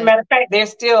Yes. matter of fact, they're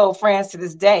still friends to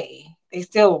this day. They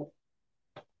still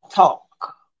talk,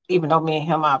 even though me and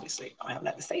him obviously don't have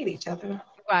nothing to say to each other.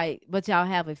 Right. But y'all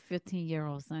have a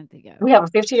 15-year-old son together. We have a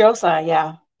 50-year-old son,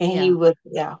 yeah. And he Yeah. was,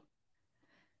 yeah.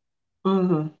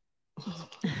 Hmm.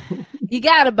 You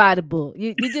gotta buy the book.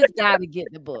 You just gotta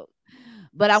get the book.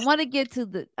 But I want to get to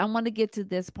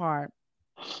this part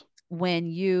when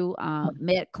you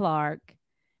met Clark.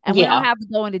 And we don't Yeah. have to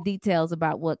go into details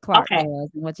about what Clark Okay.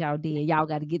 does and what y'all did. Y'all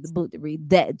got to get the book to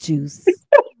read that juice.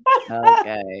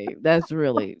 Okay. That's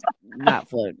really not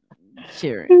for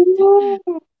sharing.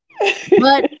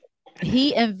 But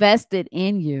he invested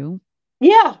in you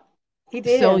Yeah, he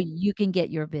so did. you can get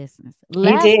your business. He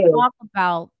Let's did. talk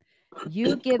about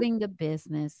you getting the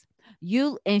business,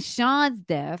 you and Sean's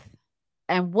death,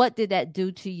 and what did that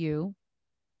do to you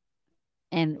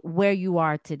and where you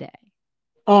are today.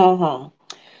 Hmm.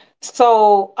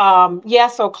 So, yeah,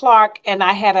 so Clark and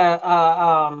I had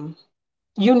a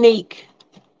unique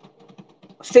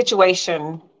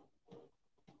situation.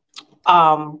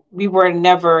 We were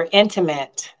never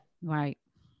intimate, Right.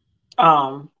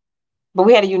 um, but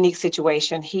we had a unique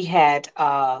situation. He had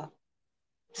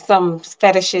some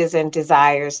fetishes and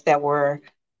desires that were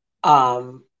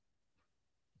um,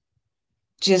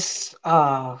 just,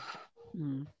 Mm.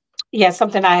 yeah,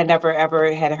 something I had never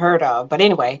ever had heard of. But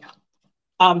anyway,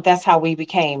 that's how we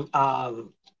became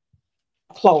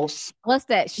close. What's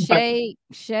that? But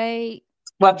Shade.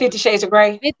 what, 50 Shades of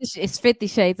Grey? It's 50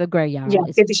 Shades of Grey, Yeah, y'all.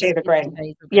 Fifty It's Shades of 50 Grey.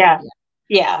 Shades of Grey. Yeah, Yeah.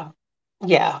 yeah,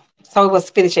 yeah. So it was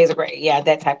 50 Shades of Grey. Yeah,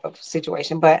 that type of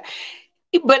situation. But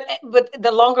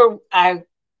the longer I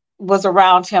was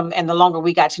around him and the longer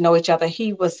we got to know each other,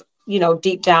 he was,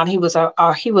 deep down, he was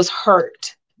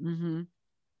hurt. Mm-hmm.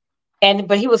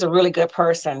 But he was a really good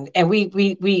person, and we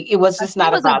it was But just he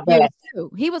not was about that. abused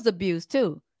too. He was abused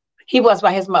too He was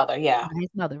by his mother. Yeah. by his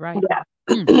mother, right? Yeah.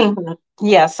 Mm.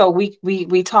 Yeah, so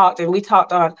we talked, and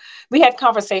we had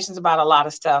conversations about a lot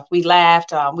of stuff. We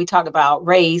laughed, we talked about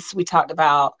race, we talked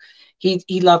about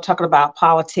he loved talking about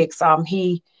politics.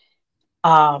 He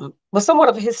was somewhat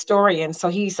of a historian, so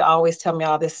he used to always tell me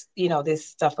all this, this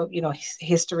stuff of,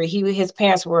 history. His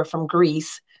parents were from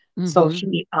Greece, so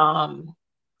Mm-hmm.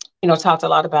 he talked a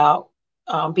lot about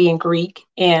being Greek.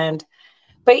 And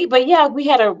but yeah, we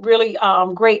had a really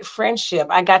great friendship.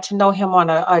 I got to know him on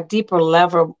a deeper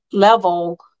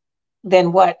level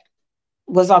than what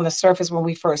was on the surface when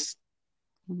we first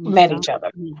When you met start. each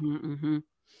other. Mm-hmm, mm-hmm.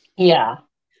 Yeah.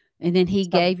 And then he So,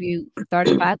 gave you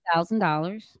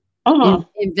 $35,000 mhm.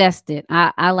 invested.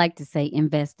 I like to say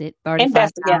invested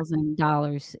Invested, yeah.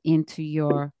 $35,000 into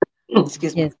your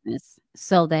Excuse me. business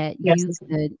so that Yes. you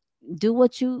could do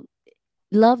what you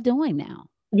love doing now.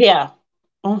 Yeah.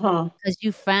 Hmm. Because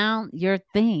you found your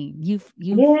thing. You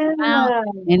found, Yeah.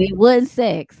 and it wasn't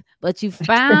sex, but you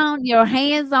found your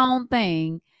hands-on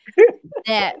thing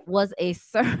that was a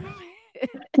service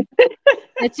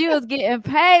that you was getting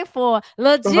paid for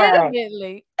Right.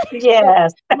 legitimately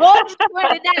Yes. more than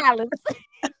 $20.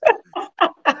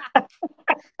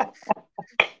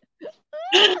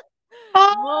 More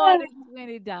Ah, than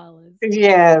 $20.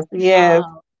 yes. Yes.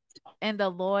 Um, and the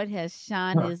Lord has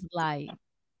shined his light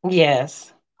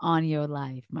Yes. on your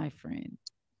life, my friend.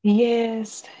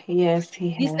 Yes. Yes, he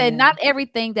He said, has. not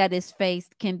everything that is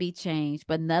faced can be changed,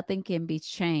 but nothing can be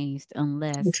changed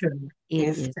unless True. it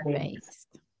It's is things. faced.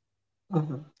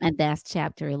 Hmm. And that's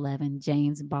chapter 11,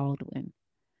 James Baldwin.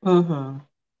 Hmm.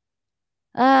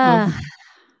 Uh, Mhm.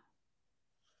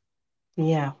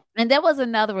 Yeah. and there was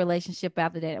another relationship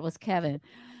after that. It was Kevin,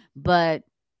 but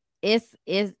it's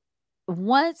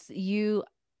once you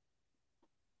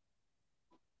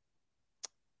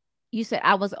said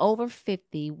I was over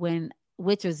 50 when,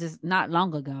 which was just not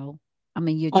long ago. I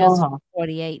mean, you're just Uh-huh.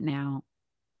 48 now,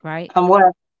 right?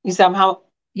 What? You said I'm how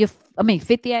I mean,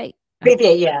 58.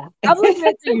 58, yeah. I'm looking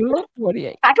at you. You look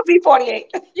 48. I could be 48.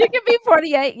 You can be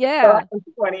 48. So I Yeah. could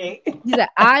be 48. He said,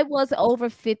 I was over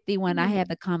 50 when I had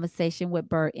the conversation with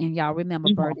Bert, and y'all remember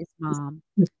Mhm. Bert's mom.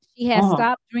 She had Mhm.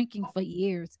 stopped drinking for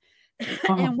years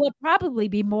Mhm. and would probably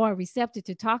be more receptive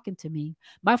to talking to me.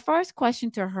 My first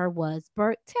question to her was,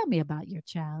 Bert, tell me about your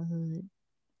childhood.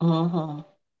 Mhm.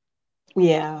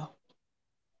 Yeah.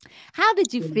 How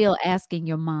did you feel asking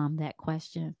your mom that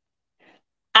question?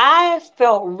 I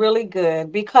felt really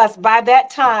good because by that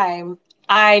time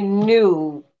I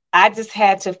knew I just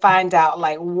had to find out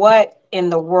like what in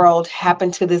the world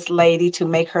happened to this lady to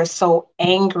make her so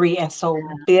angry and so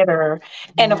bitter.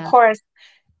 And of Yeah. course,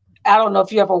 I don't know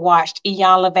if you ever watched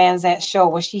Iyanla Van Zant's show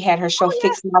when she had her show Oh, yeah.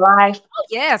 Fix My Life. Oh,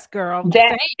 yes, girl. That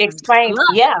Fans. explained, Love.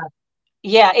 yeah,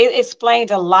 yeah, it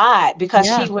explained a lot because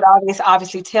Yeah. she would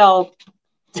obviously tell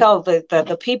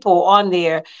the people on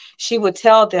there, she would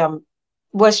tell them,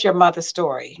 what's your mother's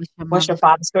story? With your What's your mother's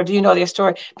father's story? Do you know their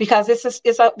story? Because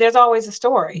there's always a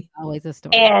story. always a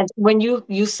story. And when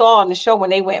you saw on the show when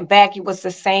they went back, it was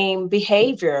the same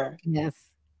behavior. Yes.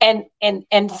 And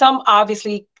some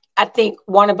obviously I think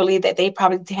want to believe that they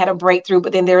probably had a breakthrough,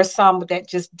 but then there are some that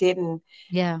just didn't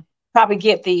Yeah. probably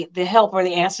get the help or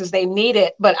the answers they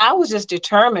needed. But I was just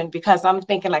determined because I'm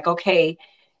thinking like, okay,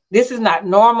 this is not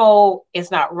normal.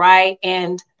 It's not right.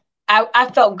 And I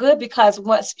felt good because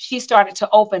once she started to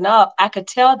open up, I could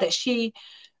tell that she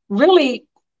really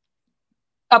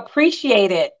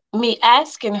appreciated me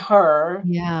asking her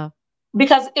Yeah.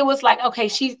 because it was like, okay,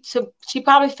 she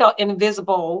probably felt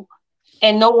invisible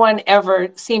and no one ever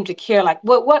seemed to care. Like,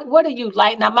 what are you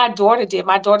like? Now, my daughter did.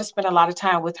 My daughter spent a lot of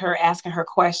time with her, asking her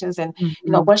questions, and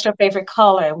Mhm. what's your favorite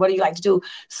color, and what do you like to do?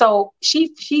 So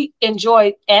she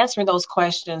enjoyed answering those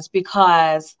questions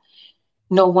because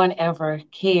no one ever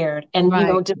cared. And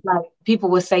Right. just like people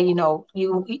would say, you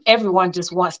everyone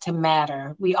just wants to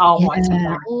matter. We all want to Yeah.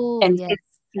 matter, Oh, and yes.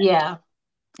 it's yeah,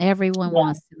 Everyone yeah,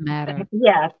 wants to matter.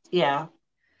 yeah, yeah,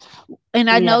 And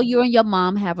I yeah. know you and your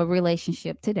mom have a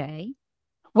relationship today.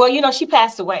 Well, she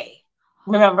passed away.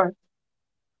 Remember,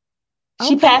 Okay.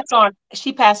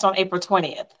 She passed on April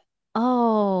 20th.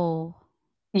 Oh.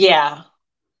 Yeah,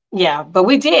 yeah, but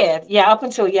we did. Yeah, up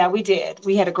until yeah, we did.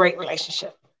 We had a great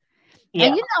relationship.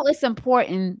 And Yeah. it's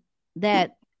important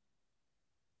that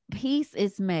peace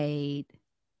is made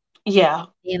Yeah.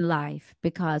 in life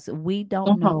because we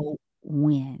don't Mhm. know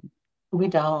when. We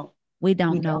don't. We We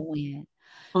don't know don't. when.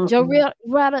 Mm-mm.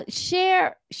 Joretta,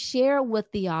 share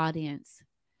with the audience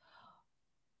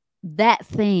that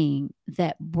thing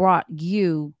that brought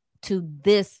you to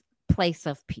this place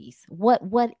of peace. What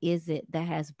is it that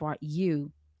has brought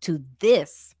you to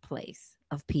this place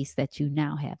of peace that you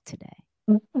now have today?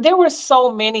 There were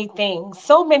so many things.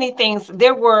 So many things.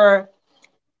 It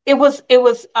was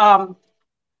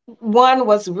one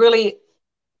was really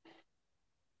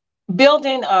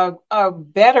building a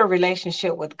better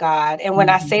relationship with God. And when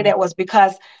I say Mhm. that was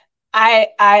because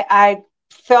I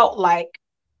felt like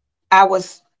I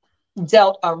was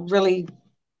dealt a really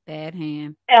Bad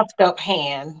hand. effed up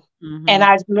hand. And Mhm.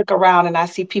 I look around and I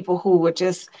see people who were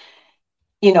just,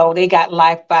 they got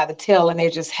life by the tail and they're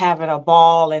just having a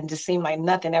ball and just seem like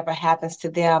nothing ever happens to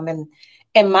them.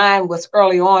 And mine was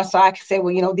early on. So I could say,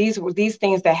 well, these were these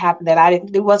things that happened that I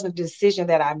didn't, it wasn't a decision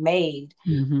that I made.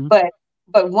 Mhm.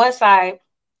 But once I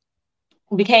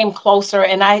became closer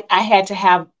and I had to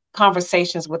have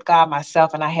conversations with God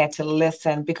myself and I had to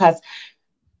listen because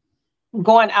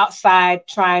going outside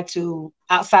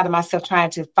of myself trying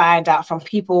to find out from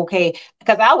people, okay,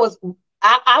 because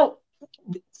I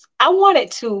I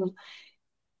wanted to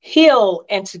heal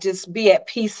and to just be at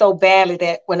peace so badly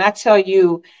that when I tell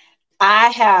you I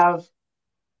have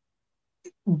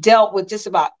dealt with just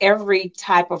about every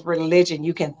type of religion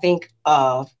you can think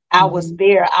of. I was Mhm.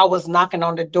 there. I was knocking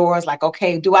on the doors like,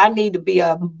 okay, do I need to be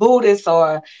a Buddhist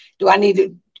or do I need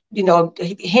to,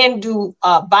 Hindu,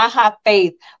 Baha'i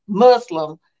faith,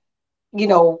 Muslim,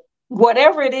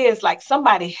 whatever it is, like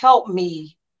somebody help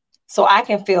me so I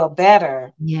can feel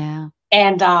better. Yeah.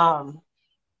 And I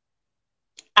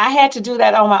had to do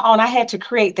that on my own. I had to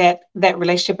create that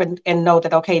relationship and know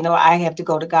that, okay, no, I have to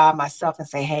go to God myself and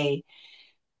say, hey,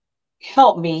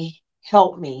 help me,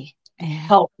 help me, Yeah.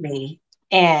 help me.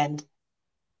 And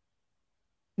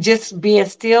just being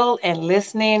still and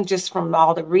listening, just from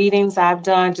all the readings I've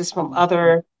done, just from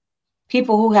other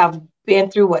people who have been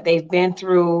through what they've been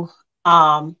through.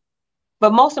 But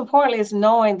most importantly is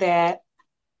knowing that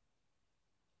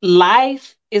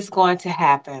life is going to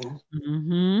happen.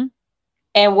 Mm-hmm.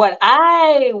 And what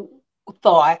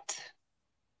thought,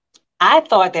 I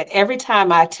thought that every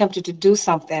time I attempted to do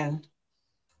something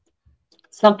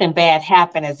bad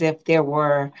happened, as if there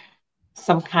were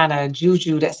some kind of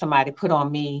juju that somebody put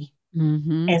on me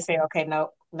and say, okay,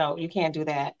 no, you can't do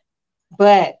that.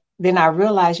 But then I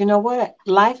realized, you know what?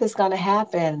 Life is going to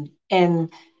happen. And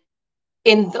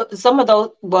some of those,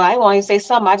 well, I won't even say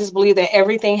some, I just believe that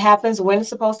everything happens when it's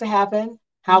supposed to happen,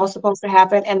 how it's supposed to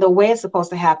happen, and the way it's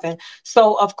supposed to happen.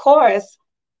 So, of course,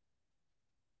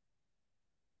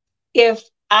 if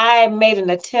I made an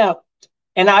attempt,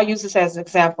 and I'll use this as an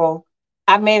example,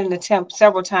 I made an attempt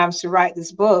several times to write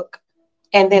this book.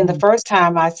 And then the first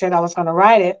time I said I was going to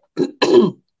write it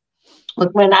was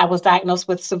when I was diagnosed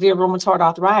with severe rheumatoid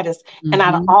arthritis. And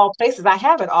out of all places, I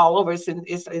have it all over. It's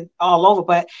all over.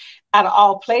 But out of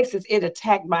all places, it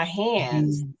attacked my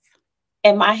hands.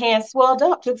 And my hands swelled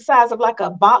up to the size of like a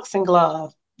boxing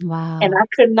glove. Wow. And I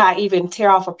could not even tear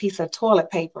off a piece of toilet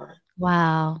paper.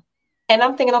 Wow. And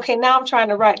I'm thinking, okay, now I'm trying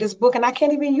to write this book and I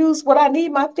can't even use what I need,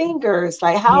 my fingers.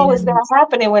 Like, how is that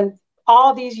happening when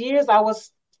all these years I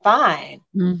was fine?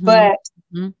 But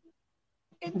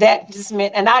that just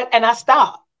meant, and I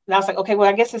stopped. And I was like, okay, well,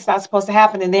 I guess it's not supposed to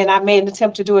happen. And then I made an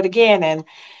attempt to do it again. And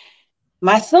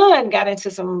my son got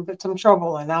into some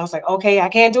trouble. And I was like, okay, I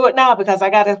can't do it now because I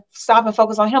got to stop and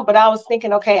focus on him. But I was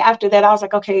thinking, okay, after that, I was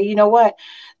like, okay, you know what?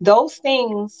 Those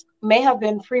things may have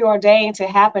been preordained to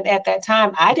happen at that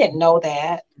time. I didn't know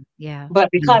that. Yeah. But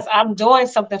because I'm doing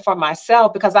something for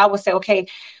myself, because I would say, okay,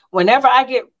 whenever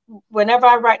I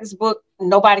write this book,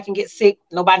 nobody can get sick,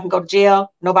 nobody can go to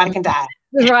jail, nobody can die.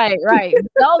 Right.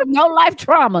 No life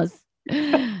traumas.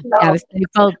 Gotta stay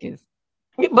focused.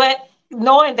 But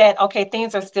knowing that, okay,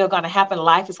 things are still going to happen,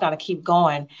 life is going to keep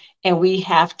going, and we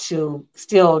have to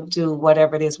still do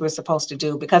whatever it is we're supposed to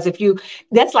do. Because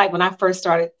that's like when I first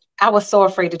started, I was so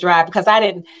afraid to drive because I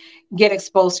didn't get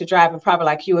exposed to driving probably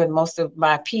like you and most of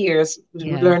my peers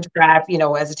learned to drive,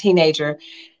 as a teenager.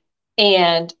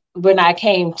 And when I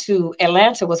came to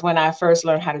Atlanta was when I first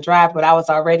learned how to drive, but I was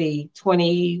already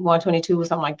 21, 22 or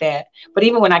something like that. But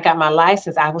even when I got my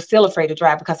license, I was still afraid to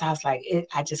drive because I was like,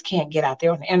 I just can't get out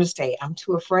there on the interstate. I'm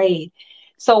too afraid.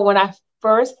 So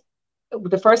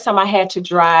the first time I had to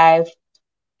drive,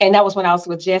 and that was when I was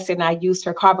with Jessie and I used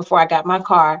her car before I got my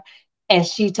car. And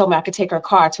she told me I could take her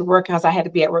car to work because I had to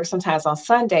be at work sometimes on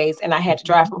Sundays. And I had to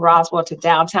drive from Roswell to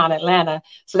downtown Atlanta.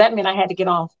 So that meant I had to get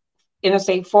on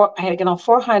Interstate 4. I had to get on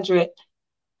 400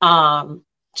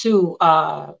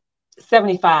 to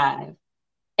 75.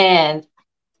 And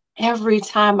every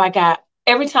time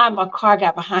a car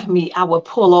got behind me, I would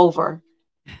pull over.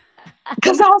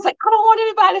 Because I was like, I don't want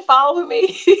anybody following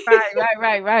me.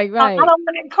 Right. I don't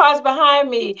want any cars behind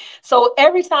me. So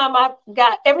every time a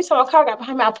car got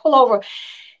behind me, I pull over.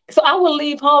 So I would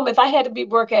leave home. If I had to be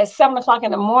work at 7:00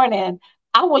 in the morning,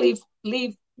 I would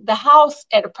leave the house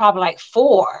at probably like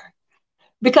 4.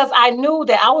 Because I knew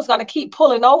that I was going to keep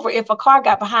pulling over if a car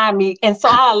got behind me. And so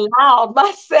I allowed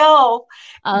myself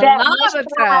that much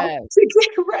time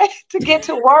to get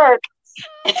to work.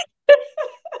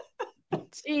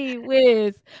 Gee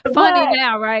whiz. Funny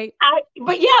now, right?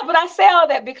 But I say all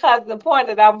that because the point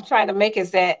that I'm trying to make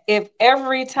is that if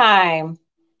every time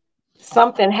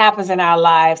something happens in our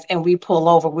lives and we pull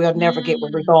over, we'll never get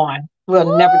where we're going.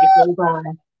 We'll never get where we're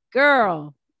going.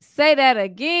 Girl, say that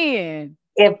again.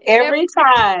 If every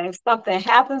time something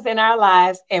happens in our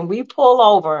lives and we pull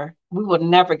over, we will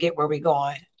never get where we're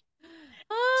going.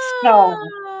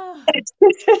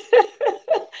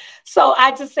 So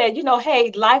I just said,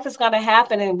 hey, life is going to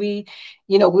happen and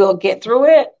we'll get through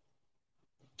it.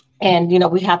 And,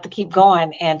 we have to keep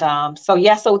going. And so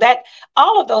that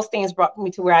all of those things brought me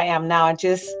to where I am now. And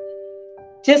just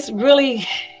really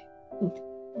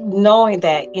knowing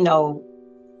that,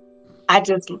 I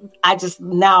just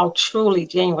now truly,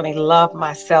 genuinely love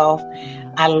myself.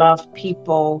 I love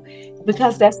people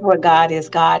because that's what God is.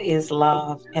 God is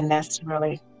love. And that's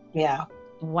really,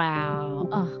 Wow.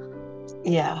 Oh,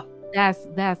 yeah.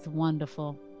 That's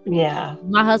wonderful. Yeah.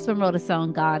 My husband wrote a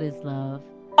song, God is Love.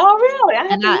 Oh, really?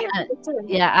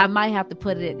 I might have to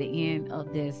put it at the end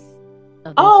of this.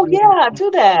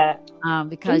 Do that.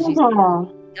 Because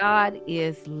God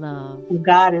is love.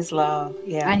 God is love.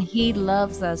 Yeah. And he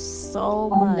loves us so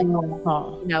much.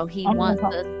 He wants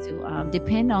us to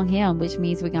depend on him, which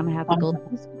means we're going to have to go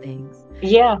through some things.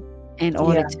 Yeah. In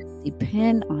order to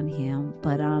depend on him.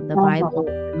 But the Bible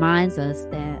reminds us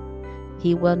that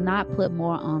he will not put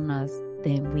more on us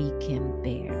than we can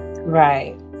bear.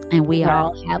 Right. And we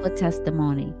all have a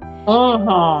testimony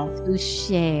to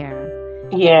share.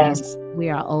 Yes. And we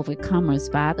are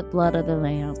overcomers by the blood of the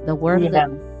Lamb, the word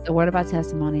of our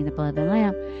testimony, and the blood of the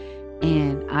Lamb.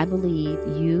 And I believe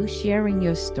you sharing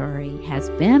your story has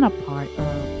been a part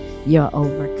of your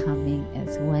overcoming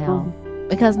as well,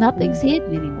 because nothing's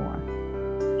hidden anymore.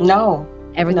 No.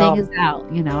 Everything is out,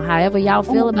 however y'all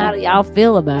feel about it, y'all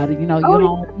feel about it, you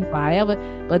own people, however,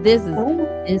 but this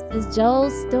is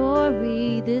Joe's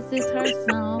story, this is her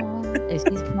song, and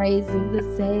she's praising the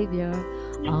Savior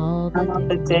all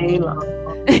the day long.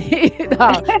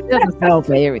 There's a song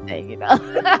for everything,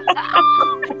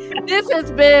 This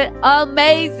has been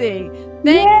amazing.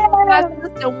 Thank you, my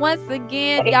sister, once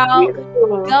again, y'all.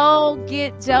 Go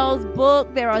get Joe's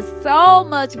book. There are so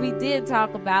much we did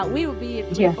talk about. We would be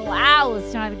in 3 4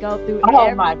 hours trying to go through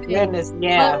everything. Oh my goodness,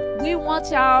 yeah. But we want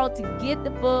y'all to get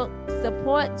the book,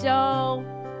 support Joe.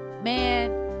 Man,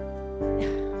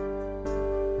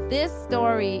 this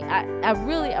story, I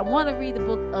want to read the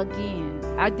book again.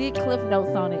 I did Cliff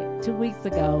Notes on it 2 weeks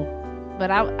ago. But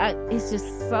it's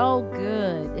just so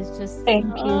good. It's just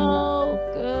so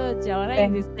good, Joe. And I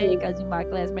ain't just saying because you're my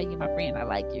classmate, you're my friend, I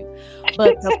like you.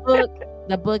 But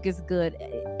the book is good.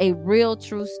 A real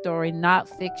true story, not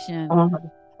fiction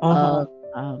of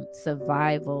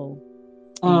survival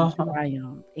and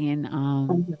triumph. And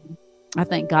I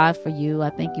thank God for you. I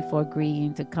thank you for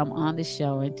agreeing to come on the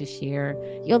show and to share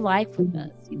your life with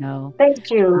us. Thank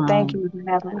you. Thank you for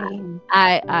having me.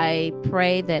 I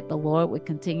pray that the Lord would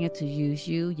continue to use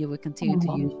you. You would continue to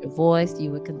use your voice.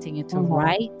 You would continue to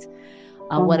write.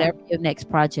 Whatever your next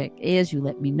project is, you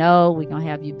let me know. We're gonna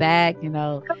have you back.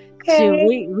 Okay. Shoot,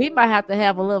 we might have to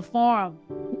have a little forum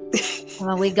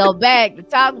when we go back to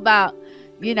talk about,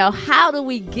 how do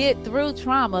we get through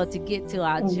trauma to get to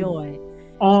our joy.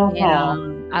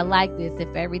 And I like this.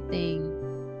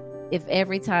 If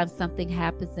every time something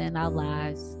happens in our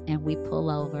lives and we pull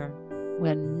over,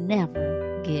 we'll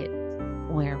never get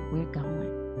where we're going.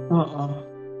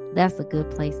 That's a good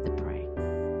place to pray.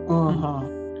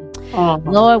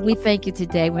 Lord, we thank you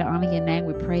today. We honor your name.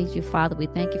 We praise you, Father. We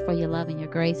thank you for your love and your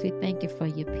grace. We thank you for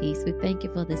your peace. We thank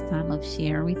you for this time of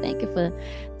sharing. We thank you for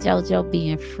JoJo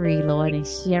being free, Lord, and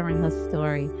sharing her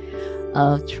story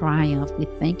of triumph. We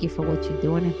thank you for what you're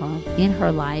doing in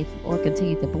her life. Lord,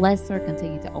 continue to bless her,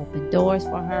 continue to open doors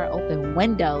for her, open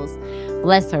windows,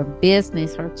 bless her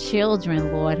business, her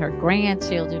children, Lord, her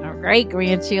grandchildren, her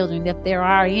great-grandchildren, if there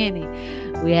are any.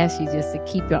 We ask you just to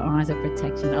keep your arms of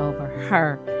protection over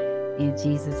her. In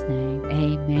Jesus' name,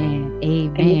 amen.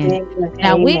 Amen.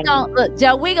 Now we gonna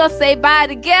Joe. We gonna say bye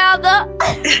together.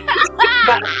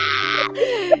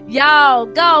 Y'all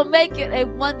go make it a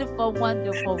wonderful,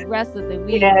 wonderful rest of the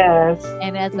week. Yes.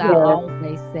 And as I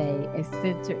always say, a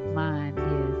centered mind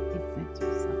is a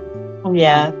centered soul.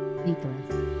 Yeah. Be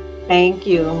blessed. Thank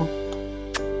you.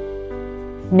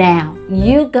 Now,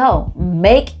 you go.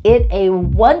 Make it a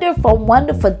wonderful,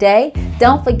 wonderful day.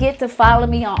 Don't forget to follow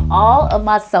me on all of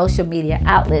my social media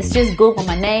outlets. Just Google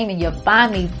my name and you'll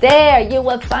find me there. You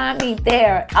will find me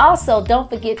there. Also, don't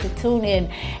forget to tune in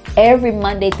every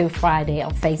Monday through Friday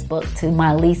on Facebook to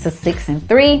my Lisa 6 and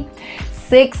 3.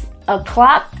 6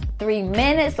 o'clock, 3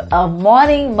 minutes of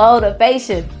morning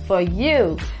motivation for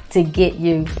you to get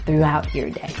you throughout your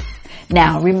day.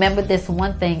 Now, remember this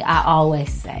one thing I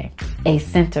always say. A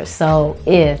centered soul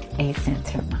is a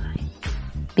centered mind.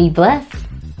 Be blessed.